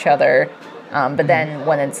shits to each other. But then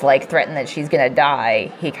when it's, like, threatened that she's going to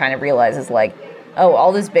die, he kind of realizes, like, oh,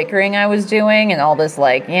 all this bickering I was doing and all this,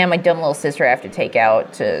 like, yeah, my dumb little sister I have to take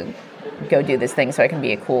out to go do this thing so I can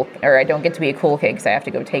be I don't get to be a cool kid because I have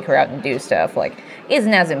to go take her out and do stuff, like,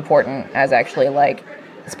 isn't as important as actually, like,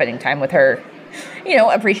 spending time with her, you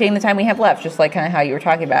know, appreciating the time we have left, just like kind of how you were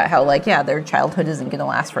talking about how, like, yeah, their childhood isn't going to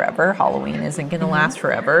last forever, Halloween isn't going to last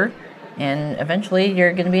forever, and eventually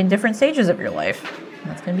you're going to be in different stages of your life.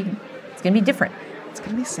 That's going to be different. It's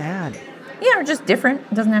going to be sad. Yeah, or just different.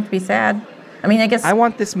 It doesn't have to be sad. I mean, I guess... I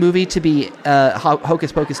want this movie to be,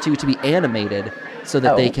 Hocus Pocus 2, to be animated so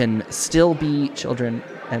that they can still be children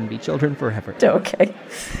and be children forever. Okay.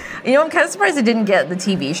 You know, I'm kind of surprised it didn't get the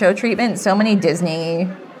TV show treatment. So many Disney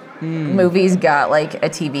movies got like a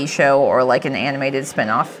TV show or like an animated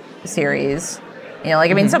spin-off series. You know,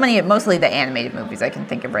 like, I mean, mostly the animated movies I can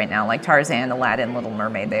think of right now, like Tarzan, Aladdin, Little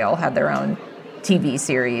Mermaid, they all had their own TV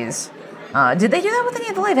series. Did they do that with any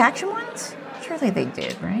of the live action ones? Surely they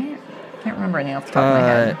did, right? Can't remember any off the top of my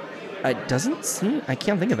head. It doesn't seem, I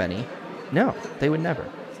can't think of any. No, they would never.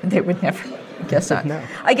 They would never. I guess not. No.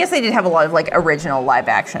 I guess they did have a lot of like original live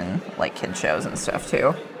action like kid shows and stuff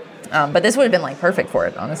too. But this would have been like perfect for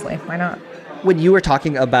it, honestly. Why not? When you were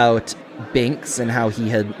talking about Binks and how he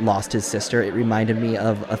had lost his sister, it reminded me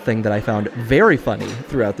of a thing that I found very funny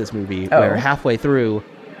throughout this movie, where halfway through,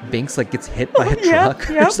 Binks like gets hit by a truck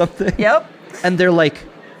or something. Yep. And they're like,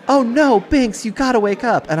 "Oh no, Binks, you gotta wake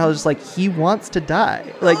up!" And I was just like, "He wants to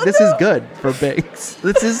die. Like this is good for Binks.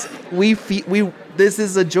 This is this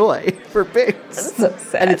is a joy for Binks." That's so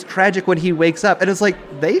sad. And it's tragic when he wakes up, and it's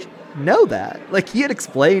like they know that. Like he had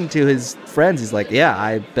explained to his friends, he's like, "Yeah,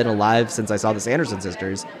 I've been alive since I saw the Sanderson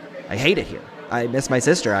sisters. I hate it here. I miss my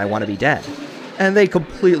sister. I want to be dead." And they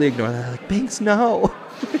completely ignore that. They're like, "Binks, no."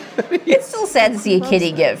 It's still sad to see a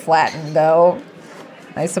kitty get flattened, though,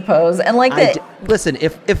 I suppose. And like listen,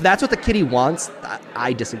 if that's what the kitty wants,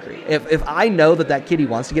 I disagree. If I know that kitty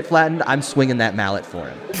wants to get flattened, I'm swinging that mallet for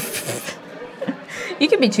him. You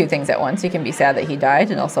can be two things at once. You can be sad that he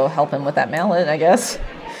died and also help him with that mallet, I guess.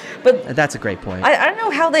 But that's a great point. I don't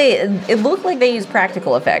know how it looked like they used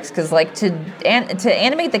practical effects, because like to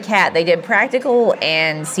animate the cat, they did practical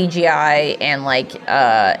and CGI and like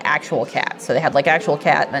actual cat. So they had like actual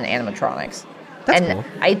cat and then animatronics. That's and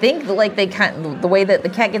cool. I think like the way that the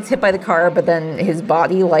cat gets hit by the car, but then his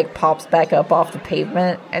body like pops back up off the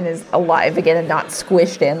pavement and is alive again and not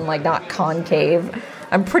squished in, like not concave.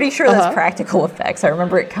 I'm pretty sure that's practical effects. I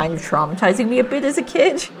remember it kind of traumatizing me a bit as a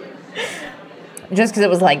kid. Just because it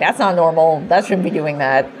was like, that's not normal. That shouldn't be doing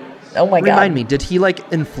that. Oh my God. Remind me, did he like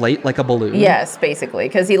inflate like a balloon? Yes, basically.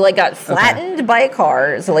 Because he like got flattened by a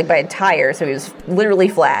car, so like by a tire, so he was literally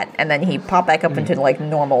flat, and then he popped back up into like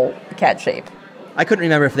normal cat shape. I couldn't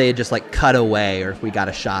remember if they had just like cut away or if we got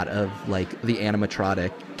a shot of like the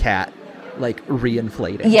animatronic cat like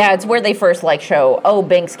reinflating. Yeah, it's where they first like show, oh,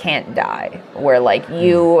 Binks can't die. Where like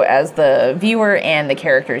you as the viewer and the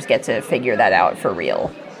characters get to figure that out for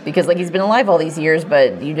real. Because, like, he's been alive all these years,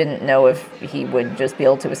 but you didn't know if he would just be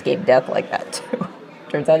able to escape death like that, too.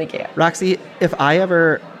 Turns out he can't. Roxy, if I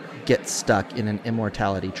ever get stuck in an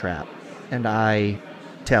immortality trap and I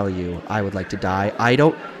tell you I would like to die, I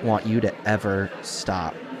don't want you to ever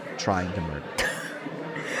stop trying to murder.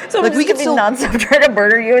 So like, we can still non-stop try to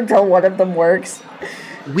murder you until one of them works?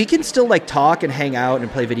 We can still, like, talk and hang out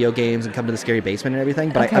and play video games and come to the scary basement and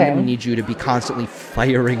everything, but I'm going to need you to be constantly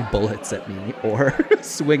firing bullets at me or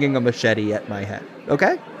swinging a machete at my head,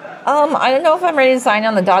 okay? I don't know if I'm ready to sign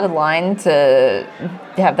on the dotted line to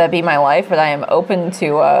have that be my life, but I am open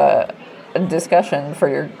to a discussion for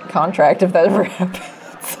your contract if that ever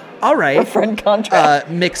happens. All right. A friend contract.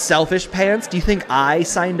 McSelfish Pants, do you think I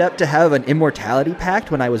signed up to have an immortality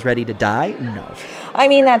pact when I was ready to die? No. I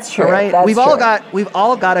mean, that's true. All right. That's we've true.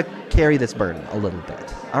 all got to carry this burden a little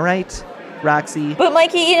bit. All right, Roxy. But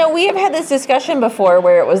Mikey, you know, we have had this discussion before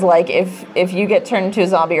where it was like, if you get turned into a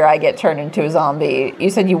zombie or I get turned into a zombie,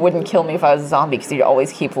 you said you wouldn't kill me if I was a zombie because you'd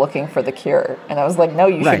always keep looking for the cure. And I was like, no,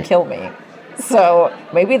 you should kill me. So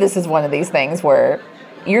maybe this is one of these things where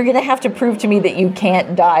you're going to have to prove to me that you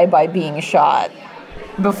can't die by being shot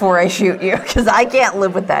before I shoot you, because I can't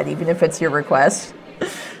live with that, even if it's your request.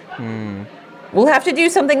 We'll have to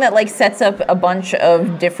do something that like sets up a bunch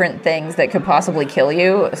of different things that could possibly kill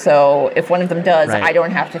you. So if one of them does, I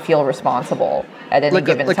don't have to feel responsible at any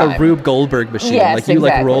given time. Like a Rube Goldberg machine. Yes, like you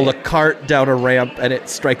like roll a cart down a ramp and it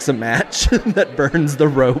strikes a match that burns the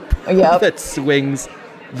rope that swings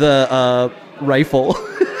the rifle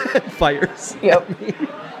and fires. Yep.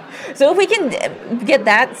 So if we can get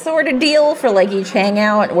that sort of deal for like each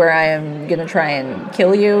hangout where I am going to try and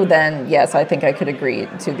kill you, then yes, I think I could agree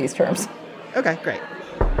to these terms. Okay, great.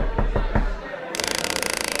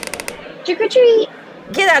 Trick or treat.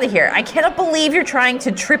 Get out of here. I cannot believe you're trying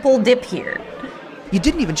to triple dip here. You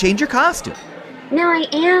didn't even change your costume. No, I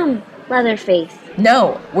am Leatherface.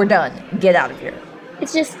 No, we're done. Get out of here.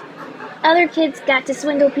 It's just other kids got to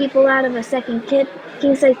swindle people out of a second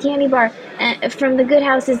king-size candy bar from the good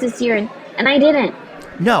houses this year, and I didn't.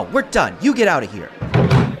 No, we're done. You get out of here.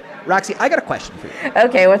 Roxy, I got a question for you.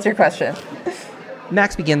 Okay, what's your question?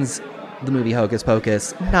 Max begins the movie Hocus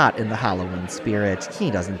Pocus not in the Halloween spirit.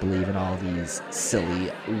 He doesn't believe in all these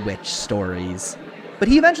silly witch stories. But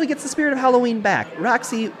he eventually gets the spirit of Halloween back.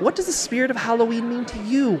 Roxy, what does the spirit of Halloween mean to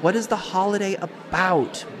you? What is the holiday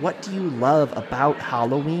about? What do you love about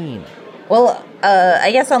Halloween? Well, I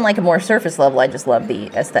guess on like a more surface level, I just love the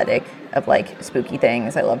aesthetic of like spooky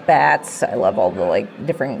things. I love bats. I love all the like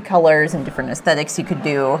different colors and different aesthetics you could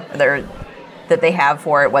do that they have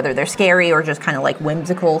for it, whether they're scary or just kind of like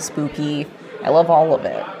whimsical, spooky. I love all of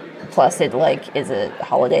it. Plus, it like is a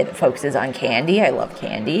holiday that focuses on candy. I love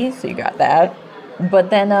candy, so you got that.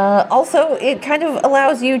 But then also, it kind of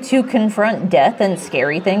allows you to confront death and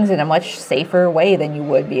scary things in a much safer way than you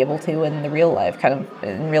would be able to in the real life. Kind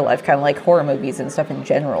of like horror movies and stuff in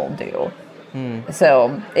general do.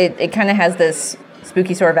 So it kind of has this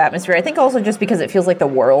spooky sort of atmosphere. I think also just because it feels like the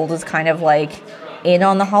world is kind of like in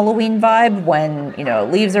on the Halloween vibe when,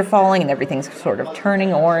 leaves are falling and everything's sort of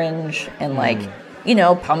turning orange and like,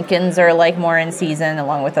 pumpkins are like more in season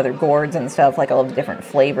along with other gourds and stuff, like all the different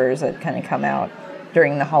flavors that kind of come out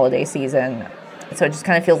during the holiday season. So it just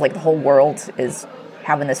kind of feels like the whole world is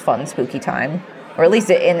having this fun, spooky time. Or at least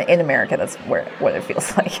in America, that's what it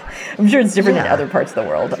feels like. I'm sure it's different in other parts of the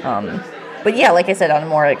world. But yeah, like I said, on a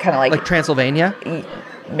more kind of like Transylvania?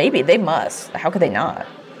 Maybe. They must. How could they not?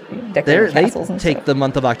 They take the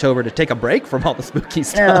month of October to take a break from all the spooky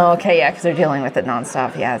stuff. Oh, okay, yeah, because they're dealing with it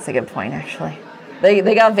nonstop. Yeah, that's a good point, actually.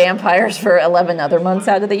 They got vampires for 11 other months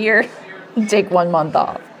out of the year. Take 1 month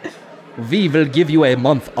off. We will give you a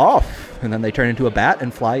month off. And then they turn into a bat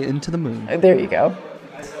and fly into the moon. There you go.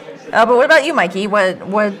 But what about you, Mikey? What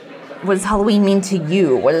does Halloween mean to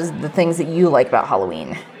you? What is the things that you like about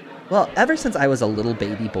Halloween? Well, ever since I was a little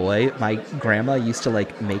baby boy, my grandma used to,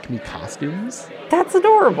 make me costumes. That's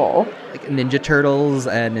adorable. Like Ninja Turtles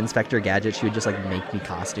and Inspector Gadget, she would just, make me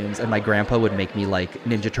costumes. And my grandpa would make me,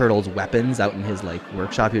 Ninja Turtles weapons out in his,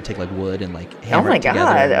 workshop. He would take, wood and, hammer it together. Oh,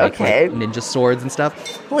 my God, and okay. Ninja swords and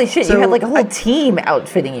stuff. Holy shit, so, you had, a whole team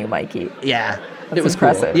outfitting you, Mikey. Yeah. That's it was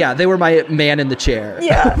impressive. Cool. Yeah, they were my man in the chair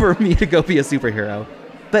for me to go be a superhero.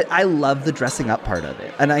 But I love the dressing up part of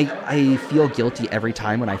it. And I feel guilty every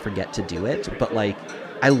time when I forget to do it. But,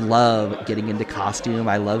 I love getting into costume.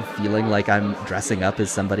 I love feeling like I'm dressing up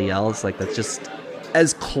as somebody else. That's just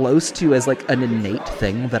as close to as, an innate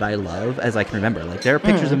thing that I love as I can remember. There are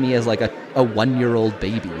pictures of me as, a 1-year-old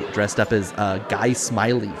baby dressed up as Guy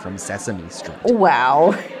Smiley from Sesame Street.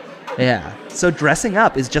 Wow. Yeah. So dressing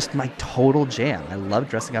up is just my total jam. I love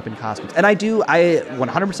dressing up in costumes. And I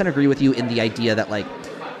 100% agree with you in the idea that,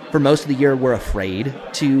 for most of the year, we're afraid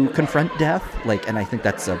to confront death. And I think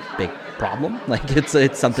that's a big problem.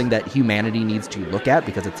 It's something that humanity needs to look at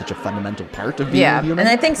because it's such a fundamental part of being human. And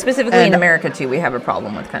I think specifically in America, too, we have a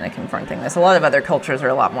problem with kind of confronting this. A lot of other cultures are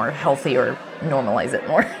a lot more healthy or normalize it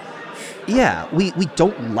more. Yeah. We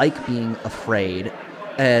don't like being afraid.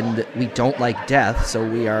 And we don't like death, so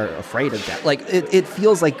we are afraid of death. It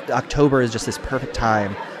feels like October is just this perfect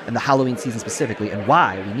time, and the Halloween season specifically, and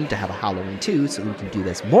why we need to have a Halloween too, so we can do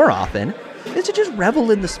this more often, is to just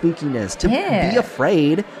revel in the spookiness, to be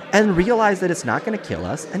afraid, and realize that it's not going to kill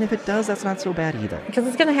us, and if it does, that's not so bad either. Because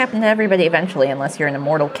it's going to happen to everybody eventually, unless you're an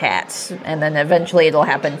immortal cat, and then eventually it'll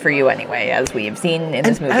happen for you anyway, as we have seen in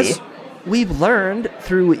this movie. As we've learned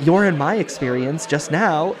through your and my experience just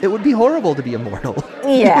now, it would be horrible to be immortal.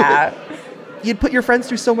 Yeah. You'd put your friends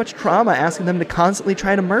through so much trauma asking them to constantly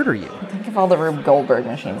try to murder you. Think of all the Rube Goldberg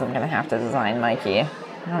machines I'm going to have to design, Mikey. I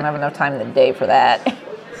don't have enough time in the day for that.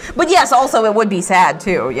 But yes, also it would be sad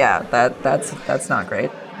too. Yeah, that's not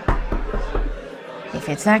great. If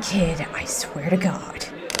it's that kid, I swear to God.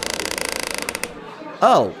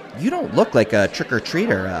 Oh, you don't look like a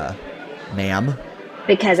trick-or-treater, ma'am.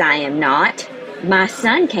 Because I am not. My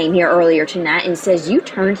son came here earlier tonight and says you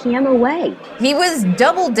turned him away. He was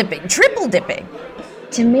double dipping, triple dipping.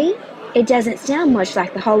 To me, it doesn't sound much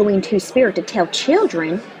like the Halloween 2 spirit to tell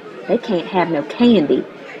children they can't have no candy.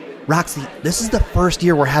 Roxy, this is the first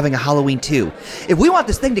year we're having a Halloween 2. If we want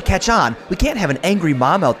this thing to catch on, we can't have an angry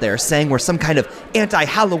mom out there saying we're some kind of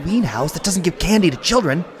anti-Halloween house that doesn't give candy to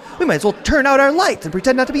children. We might as well turn out our lights and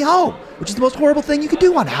pretend not to be home, which is the most horrible thing you could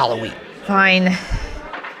do on Halloween. Fine.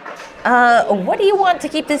 What do you want to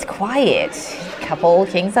keep this quiet? Couple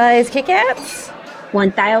king-size Kit Kats?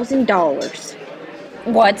 $1,000.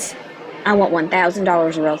 What? I want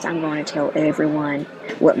 $1,000 or else I'm going to tell everyone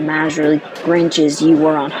what miserly Grinches you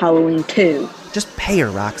were on Halloween 2. Just pay her,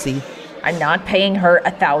 Roxy. I'm not paying her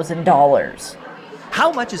 $1,000.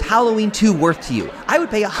 How much is Halloween 2 worth to you? I would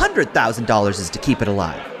pay $100,000 to keep it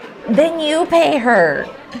alive. Then you pay her.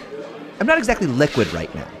 I'm not exactly liquid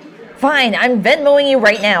right now. Fine, I'm Venmoing you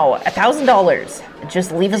right now. $1,000.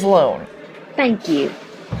 Just leave us alone. Thank you.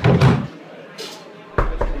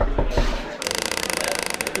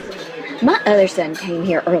 My other son came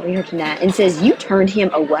here earlier tonight and says you turned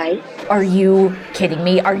him away. Are you kidding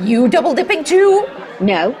me? Are you double dipping too?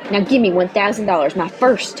 No. Now give me $1,000, my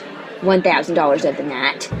first. $1,000 at the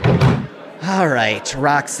mat. All right,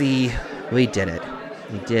 Roxy, we did it.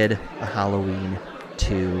 We did a Halloween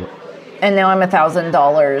 2. And now I'm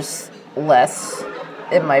 $1,000 less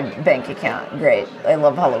in my bank account. Great. I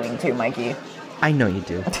love Halloween too, Mikey. I know you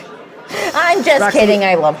do. I'm just Roxy- kidding.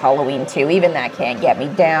 I love Halloween too. Even that can't get me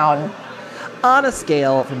down. On a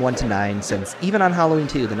scale from 1 to 9, since even on Halloween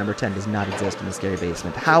 2, the number 10 does not exist in the Scary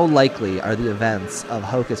Basement, how likely are the events of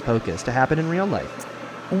Hocus Pocus to happen in real life?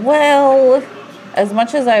 Well, as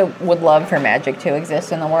much as I would love for magic to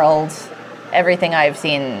exist in the world, everything I've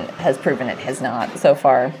seen has proven it has not so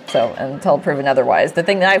far. So until proven otherwise, the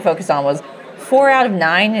thing that I focused on was 4 out of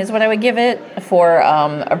 9 is what I would give it for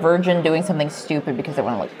a virgin doing something stupid because they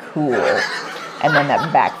want to look cool, and then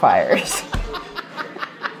that backfires.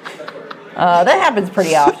 That happens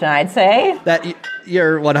pretty often, I'd say.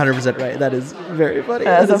 You're 100% right. That is very funny.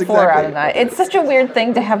 As That a is 4 out exactly- of 9. It's such a weird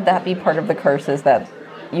thing to have that be part of the curse, is that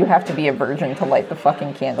you have to be a virgin to light the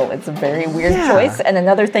fucking candle. It's a very weird Yeah. choice. And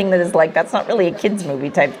another thing that is like, that's not really a kid's movie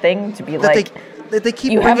type thing to be like, that they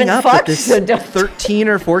keep you bringing haven't up that fucked, this so don't- 13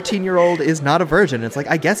 or 14-year-old is not a virgin. It's like,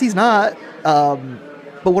 I guess he's not.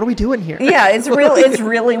 But what are we doing here? yeah, it's real. It's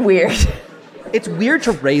really weird. It's weird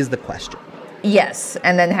to raise the question. Yes,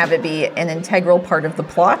 and then have it be an integral part of the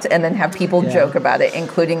plot, and then have people joke about it,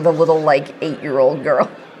 including the little, like, 8-year-old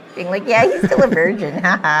girl. Being like, yeah, he's still a virgin,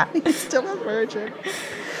 haha. He's still a virgin.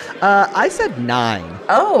 I said 9.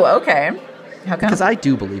 Oh, okay. How come? Because I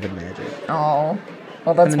do believe in magic. Oh,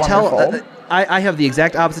 well, that's And until wonderful. I have the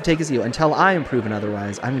exact opposite take as you. Until I am proven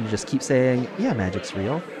otherwise, I'm going to just keep saying, yeah, magic's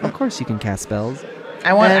real. Of course you can cast spells.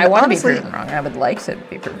 I want and to be honestly- proven wrong. I would like to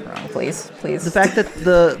be proven wrong, please. Please. The fact that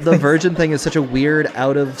the virgin thing is such a weird,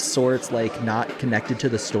 out of sorts, like, not connected to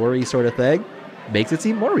the story sort of thing, makes it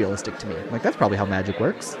seem more realistic to me. Like, that's probably how magic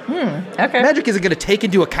works. Okay. Magic isn't going to take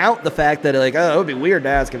into account the fact that, like, oh, it would be weird to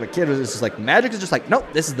ask if a kid was just like, magic is just like, nope,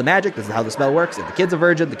 this is the magic, this is how the spell works. If the kid's a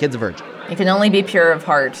virgin, the kid's a virgin. You can only be pure of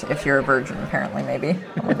heart if you're a virgin, apparently, maybe.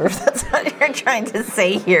 I wonder if that's what you're trying to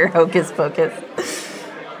say here, Hocus Pocus.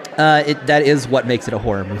 That is what makes it a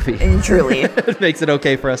horror movie. Truly. It makes it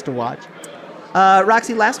okay for us to watch.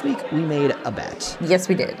 Roxy, last week we made a bet. Yes,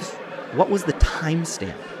 we did. What was the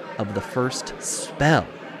timestamp of the first spell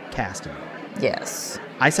casting? Yes.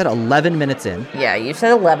 I said 11 minutes in. Yeah, you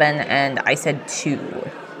said 11, and I said 2.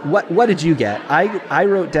 What did you get? I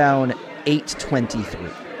wrote down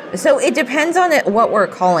 8:23. So it depends on what we're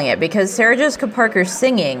calling it, because Sarah Jessica Parker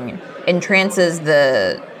singing entrances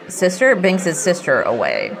the sister, Binks' sister,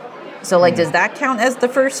 away. So, like, does that count as the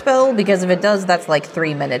first spell? Because if it does, that's like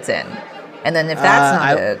 3 minutes in. And then if that's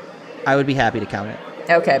not it... I would be happy to count it.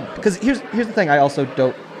 Okay. Because here's the thing,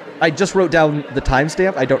 I just wrote down the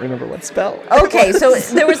timestamp. I don't remember what spell. Okay, so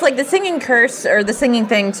there was like the singing curse or the singing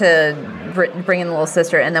thing to bring in the little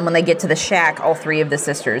sister, and then when they get to the shack, all 3 of the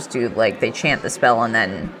sisters do, like, they chant the spell and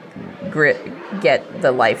then get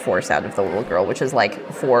the life force out of the little girl, which is like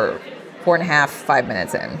 4.5, 5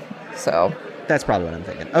 minutes in. So That's probably what I'm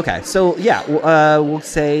thinking. Okay, so yeah, we'll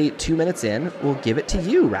say 2 minutes in. We'll give it to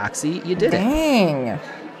you, Roxy. You did it. dang,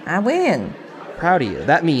 I win. Proud of you.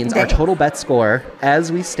 That means our Thanks. total bet score,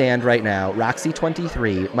 as we stand right now, Roxy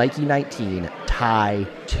 23, Mikey 19, tie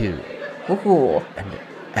 2. Ooh, And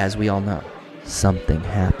as we all know, something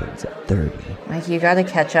happens at 30. Mike, you got to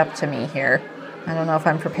catch up to me here. I don't know if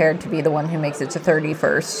I'm prepared to be the one who makes it to 30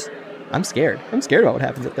 first. I'm scared. I'm scared about what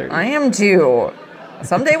happens at 30. I am too.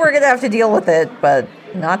 Someday we're gonna have to deal with it, but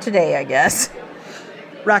not today, I guess.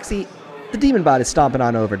 Roxy, the Demon Bot is stomping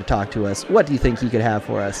on over to talk to us. What do you think he could have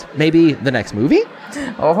for us? Maybe the next movie?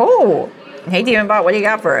 Oh, hey, Demon Bot, what do you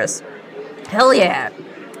got for us? Hell yeah.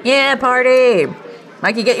 Yeah, party.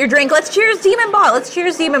 Mikey, get your drink. Let's cheers, Demon Bot. Let's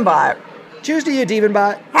cheers, Demon Bot. Cheers to you, Demon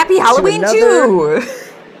Bot. Happy Halloween, too.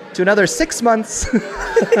 To another 6 months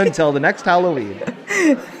until the next Halloween.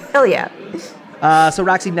 Hell yeah. So,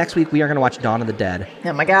 Roxy, next week we are going to watch Dawn of the Dead.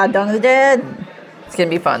 Oh my god, Dawn of the Dead. It's gonna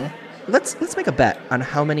be fun. Let's make a bet on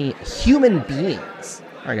how many human beings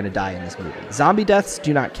are going to die in this movie. Zombie deaths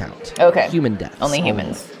do not count. Okay. Human deaths. Only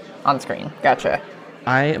humans on screen. Gotcha.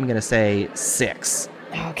 I am going to say 6.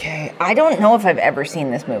 Okay, I don't know if I've ever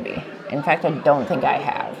seen this movie. In fact, I don't think I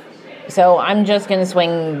have. So I'm just gonna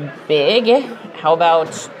swing big. How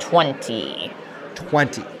about 20?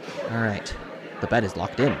 20. All right. The bet is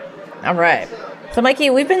locked in. All right. So, Mikey,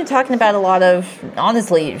 we've been talking about a lot of,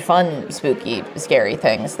 honestly, fun, spooky, scary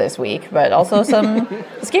things this week, but also some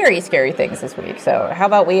scary things this week. So how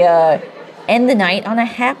about we end the night on a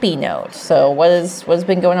happy note? So what has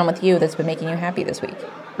been going on with you that's been making you happy this week?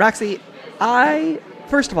 Roxy, I,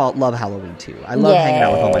 first of all, love Halloween too. I love hanging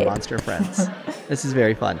out with all my Yay. monster friends. This is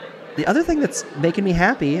very fun. The other thing that's making me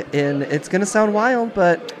happy, and it's going to sound wild,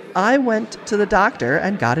 but I went to the doctor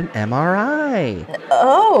and got an MRI.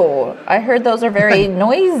 Oh, I heard those are very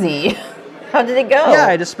noisy. How did it go? Yeah,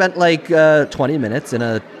 I just spent like 20 minutes in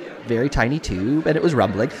a very tiny tube, and it was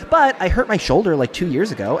rumbling. But I hurt my shoulder like 2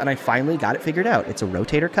 years ago, and I finally got it figured out. It's a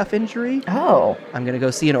rotator cuff injury. Oh. I'm going to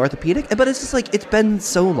go see an orthopedic. But it's just like, it's been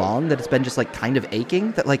so long that it's been just like kind of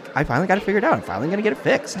aching that like I finally got it figured out. I'm finally going to get it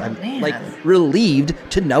fixed. I'm man. like relieved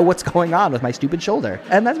to know what's going on with my stupid shoulder.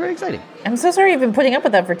 And that's very exciting. I'm so sorry you've been putting up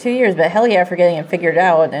with that for 2 years, but hell yeah for getting it figured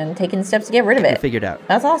out and taking steps to get rid of it. Figured out.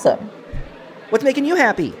 That's awesome. What's making you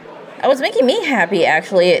happy? What's making me happy,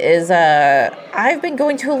 actually, is I've been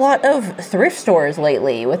going to a lot of thrift stores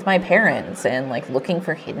lately with my parents and, like, looking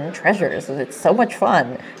for hidden treasures. It's so much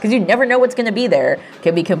fun, because you never know what's going to be there.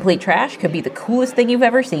 Could be complete trash, could be the coolest thing you've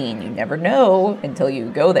ever seen. You never know until you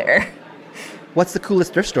go there. What's the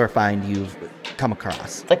coolest thrift store find you've come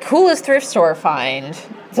across? The coolest thrift store find.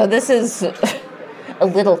 So this is a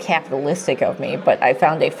little capitalistic of me, but I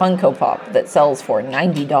found a Funko Pop that sells for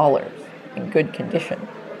 $90 in good condition.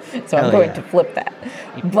 So I'm going to flip that.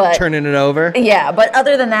 But turning it over? Yeah, but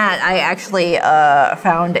other than that, I actually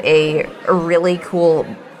found a really cool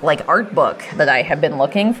like art book that I have been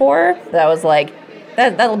looking for. That was like,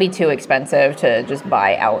 that'll be too expensive to just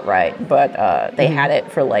buy outright. But they had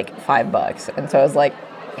it for like $5. And so I was like,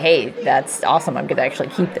 hey, that's awesome. I'm going to actually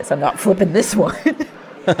keep this. I'm not flipping this one.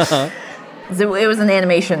 So it was an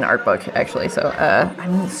animation art book, actually. So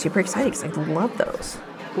I'm super excited because I love those.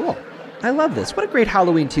 Cool. I love this. What a great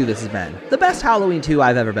Halloween 2 this has been. The best Halloween 2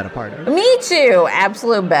 I've ever been a part of. Me too.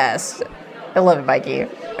 Absolute best. I love it, Mikey.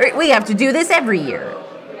 We have to do this every year.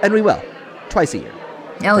 And we will. Twice a year.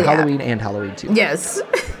 Hell for yeah. Halloween and Halloween 2. Yes.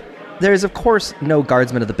 There's, of course, no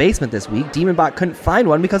guardsman of the basement this week. Demonbot couldn't find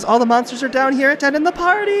one because all the monsters are down here attending the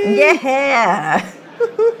party. Yeah.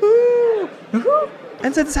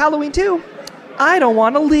 And since it's Halloween 2, I don't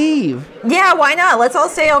want to leave. Yeah, why not? Let's all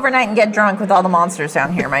stay overnight and get drunk with all the monsters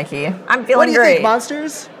down here, Mikey. I'm feeling What do you great. think,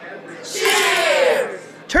 monsters? Cheers!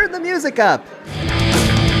 Turn the music up. Way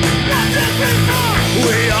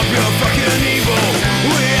up your fucking evil.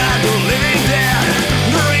 We are the living dead.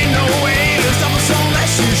 There ain't no way to stop us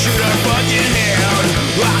unless you shoot our fucking head.